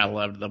game for me. I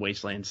loved the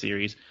Wasteland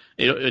series.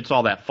 It's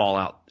all that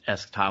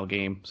Fallout-esque style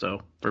game.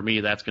 So for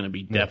me, that's going to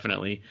be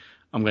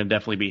I'm going to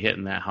definitely be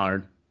hitting that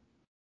hard.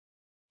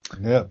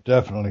 Yep,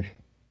 definitely.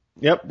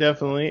 Yep,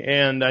 definitely.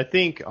 And I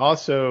think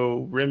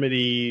also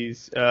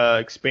Remedy's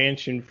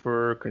expansion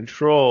for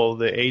Control,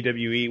 the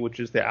AWE, which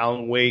is the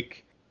Alan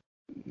Wake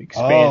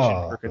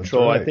expansion for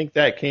Control, right. I think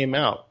that came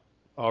out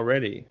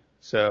already.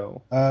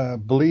 So I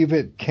believe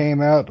it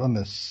came out on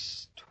the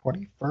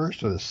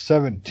 21st or the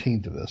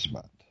 17th of this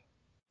month.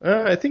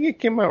 I think it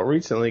came out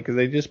recently because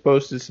they just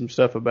posted some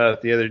stuff about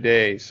it the other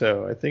day.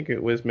 So I think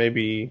it was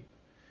maybe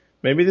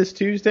this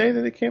Tuesday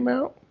that it came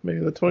out, maybe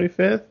the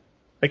 25th.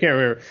 I can't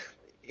remember.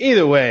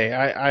 Either way,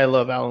 I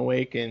love Alan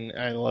Wake and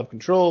I love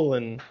Control,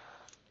 and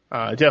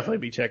definitely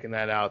be checking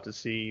that out to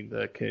see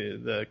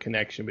the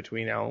connection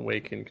between Alan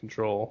Wake and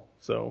Control.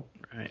 So,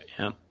 right,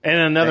 yeah. And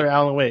another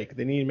Alan Wake.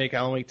 They need to make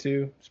Alan Wake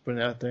 2. Just putting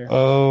it out there.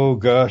 Oh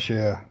gosh,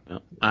 yeah.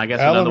 I guess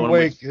Alan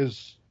Wake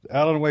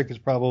is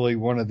probably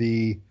one of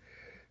the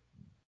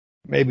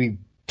maybe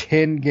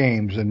 10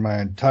 games in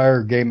my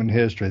entire gaming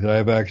history that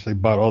I've actually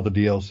bought all the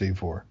DLC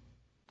for.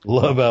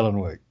 Love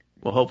Alan Wake.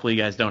 Well, hopefully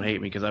you guys don't hate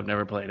me because I've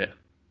never played it.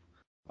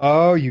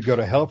 Oh, you go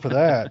to hell for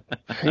that.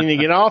 You need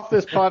to get off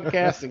this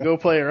podcast and go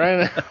play it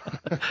right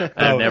now.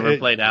 I've never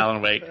played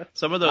Alan Wake.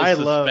 Some of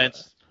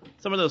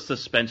those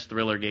suspense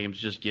thriller games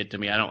just get to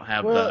me. I don't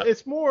have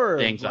it's more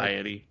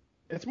anxiety.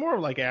 It's more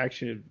like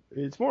action.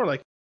 It's more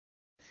like,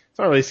 it's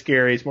not really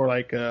scary. It's more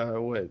like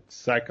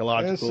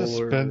psychological it's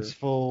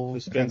suspenseful.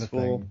 Suspenseful. Kind of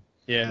thing.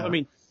 Yeah.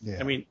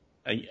 I mean,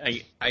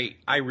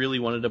 I really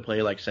wanted to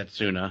play like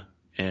Setsuna,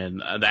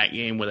 and that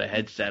game with a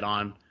headset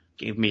on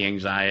gave me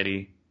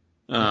anxiety.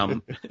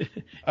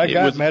 I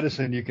got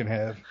medicine you can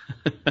have.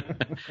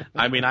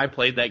 I mean, I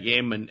played that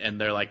game and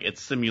they're like,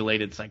 it's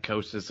simulated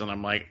psychosis, and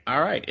I'm like,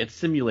 all right, it's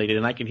simulated,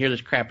 and I can hear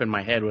this crap in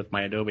my head with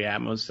my Adobe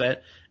Atmos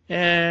set,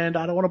 and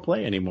I don't want to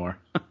play anymore.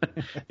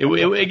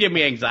 It gave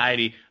me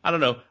anxiety. I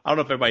don't know if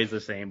everybody's the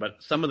same, but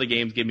some of the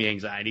games give me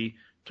anxiety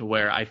to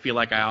where I feel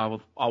like I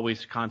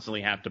always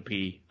constantly have to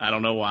pee. I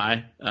don't know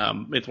why.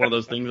 It's one of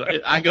those things.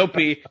 I go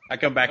pee, I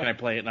come back and I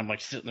play it, and I'm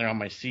like sitting there on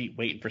my seat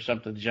waiting for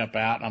something to jump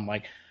out, and I'm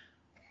like,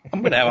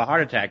 I'm going to have a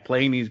heart attack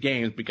playing these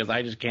games because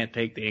I just can't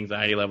take the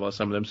anxiety level of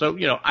some of them. So,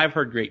 I've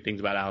heard great things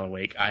about Alan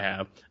Wake. I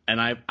have.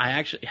 And I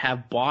actually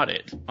have bought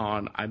it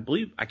on, I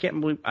can't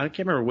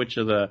remember which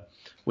of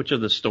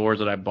the stores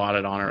that I bought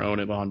it on or own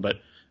it on, but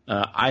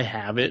I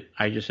have it.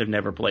 I just have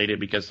never played it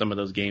because some of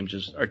those games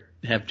just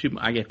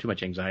I get too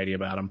much anxiety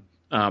about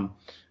them.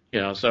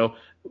 So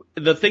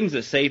the things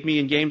that save me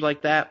in games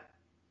like that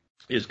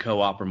is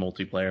co-op or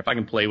multiplayer. If I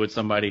can play with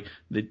somebody,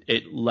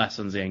 it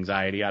lessens the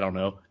anxiety. I don't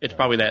know. It's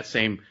probably that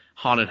same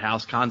haunted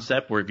house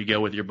concept where if you go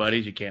with your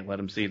buddies, you can't let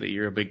them see that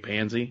you're a big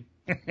pansy.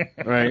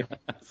 Right.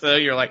 So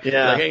you're like,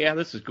 hey, yeah,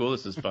 this is cool.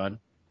 This is fun.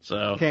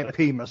 So can't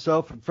pee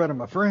myself in front of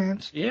my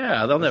friends.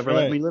 Yeah, they'll never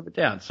let me live it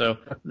down. So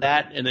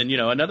that, and then,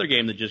 another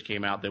game that just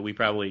came out that we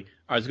probably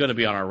is going to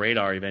be on our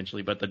radar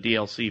eventually, but the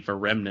DLC for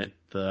Remnant,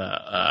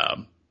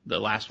 the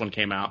last one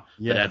came out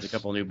that adds a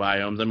couple new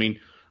biomes. I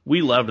mean,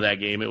 we loved that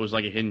game. It was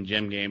like a hidden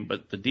gem game,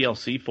 but the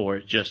DLC for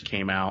it just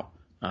came out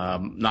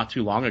not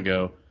too long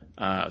ago.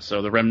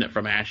 So the Remnant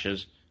from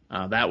Ashes,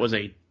 that was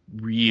a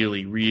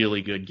really,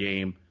 really good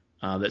game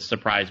that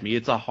surprised me.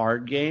 It's a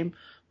hard game,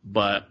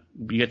 but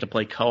you get to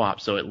play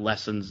co-op, so it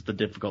lessens the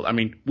difficulty. I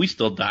mean, we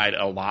still died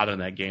a lot in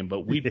that game,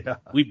 but we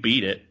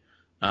beat it.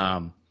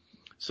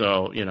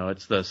 So,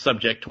 it's the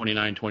Subject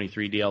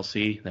 2923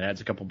 DLC that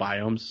adds a couple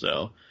biomes.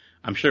 So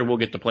I'm sure we'll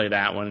get to play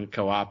that one in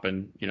co-op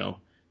and,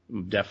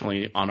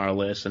 definitely on our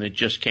list, and it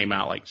just came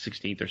out like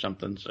 16th or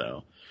something.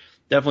 So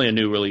definitely a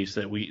new release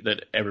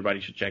that everybody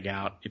should check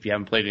out. If you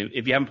haven't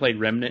played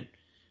Remnant,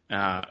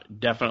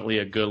 definitely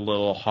a good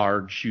little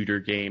hard shooter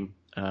game.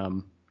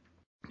 I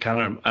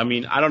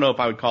don't know if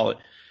I would call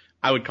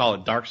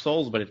it Dark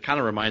Souls, but it kind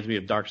of reminds me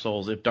of Dark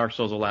Souls if Dark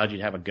Souls allowed you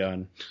to have a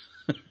gun.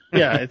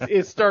 Yeah,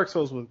 it's Dark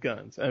Souls with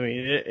guns. I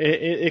mean,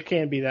 it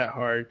can't be that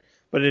hard.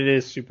 but it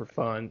is super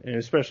fun, and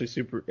especially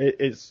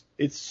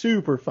it's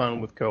super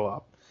fun with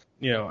co-op.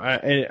 You know,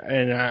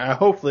 I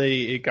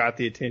hopefully it got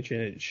the attention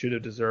it should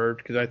have deserved,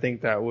 because I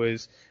think that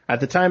was,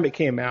 at the time it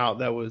came out,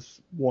 that was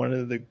one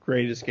of the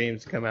greatest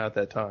games to come out at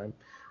that time,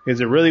 because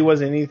there really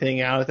wasn't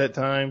anything out at that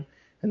time,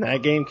 and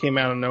that game came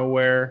out of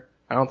nowhere.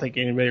 I don't think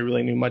anybody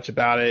really knew much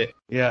about it.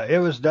 Yeah, it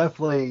was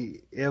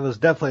definitely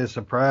a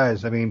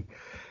surprise. I mean,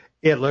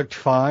 it looked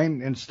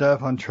fine and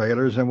stuff on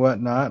trailers and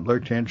whatnot. It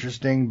looked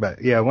interesting,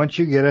 but yeah, once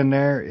you get in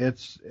there, it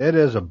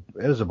is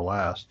a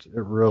blast.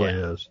 It really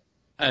is.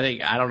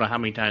 I don't know how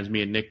many times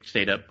me and Nick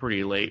stayed up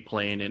pretty late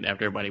playing it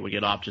after everybody would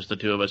get off, just the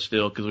two of us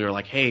still, because we were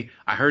like, hey,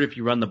 I heard if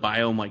you run the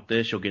biome like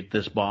this, you'll get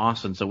this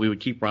boss. And so we would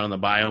keep running the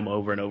biome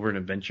over and over in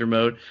adventure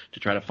mode to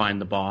try to find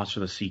the boss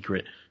or the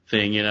secret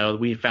thing. You know,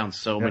 we found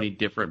so many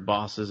different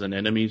bosses and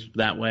enemies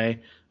that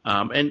way.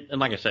 And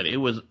like I said, it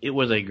was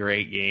a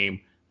great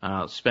game.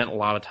 Spent a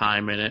lot of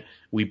time in it.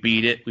 We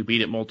beat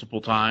it multiple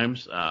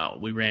times.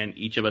 We ran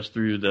each of us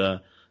through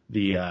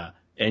the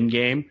end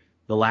game.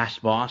 The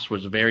last boss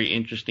was a very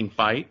interesting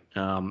fight.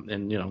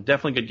 And, you know,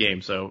 definitely a good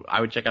game. So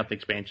I would check out the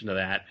expansion of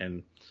that.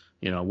 And,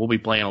 you know, we'll be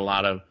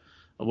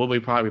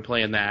probably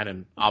playing that,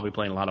 and I'll be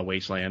playing a lot of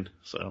Wasteland.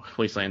 So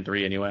Wasteland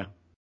 3 anyway.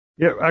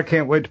 Yeah, I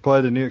can't wait to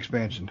play the new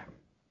expansion.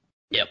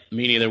 Yep,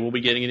 me neither. We'll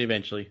be getting it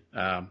eventually.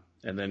 And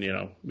then, you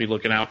know, be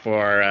looking out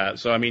for,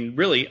 so I mean,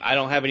 really, I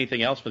don't have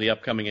anything else for the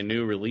upcoming and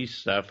new release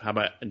stuff. How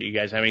about, do you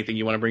guys have anything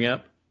you want to bring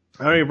up?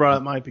 I already brought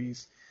up my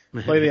piece.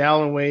 Play the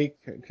Alan Wake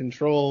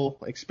Control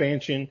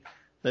expansion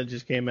that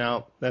just came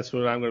out. That's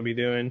what I'm going to be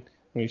doing.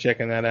 I'm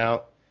checking that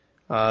out.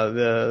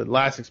 The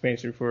last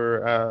expansion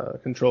for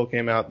Control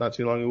came out not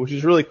too long ago, which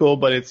is really cool,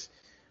 but it's,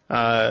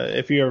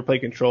 if you ever play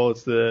Control,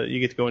 you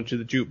get to go into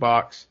the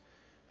jukebox,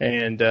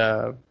 and,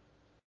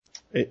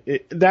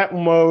 that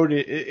mode,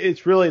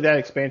 it's really, that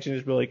expansion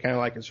is really kind of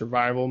like a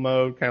survival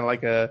mode, kind of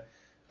like a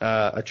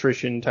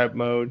attrition type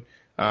mode.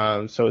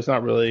 So it's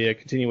not really a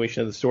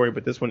continuation of the story,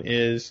 but this one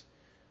is,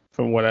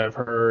 from what I've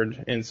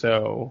heard. And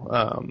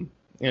so,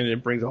 and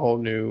it brings a whole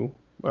new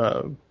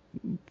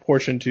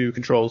portion to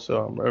Control.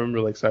 So I'm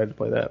really excited to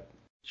play that.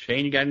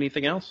 Shane, you got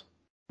anything else?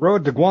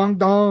 Road to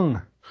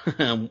Guangdong.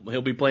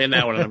 He'll be playing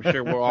that one, and I'm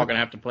sure we're all gonna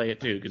have to play it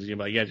too, because you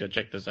guys gotta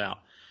check this out.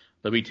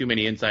 There'll be too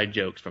many inside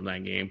jokes from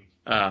that game.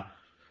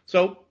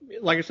 So,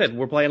 like I said,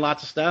 we're playing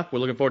lots of stuff. We're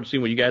looking forward to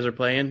seeing what you guys are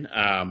playing.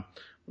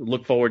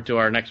 Look forward to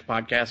our next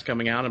podcast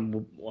coming out,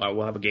 and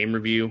we'll have a game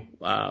review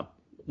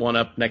one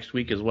up next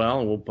week as well,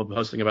 and we'll be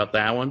posting about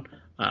that one.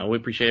 We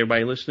appreciate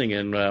everybody listening,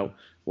 and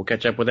we'll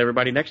catch up with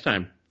everybody next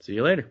time. See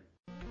you later.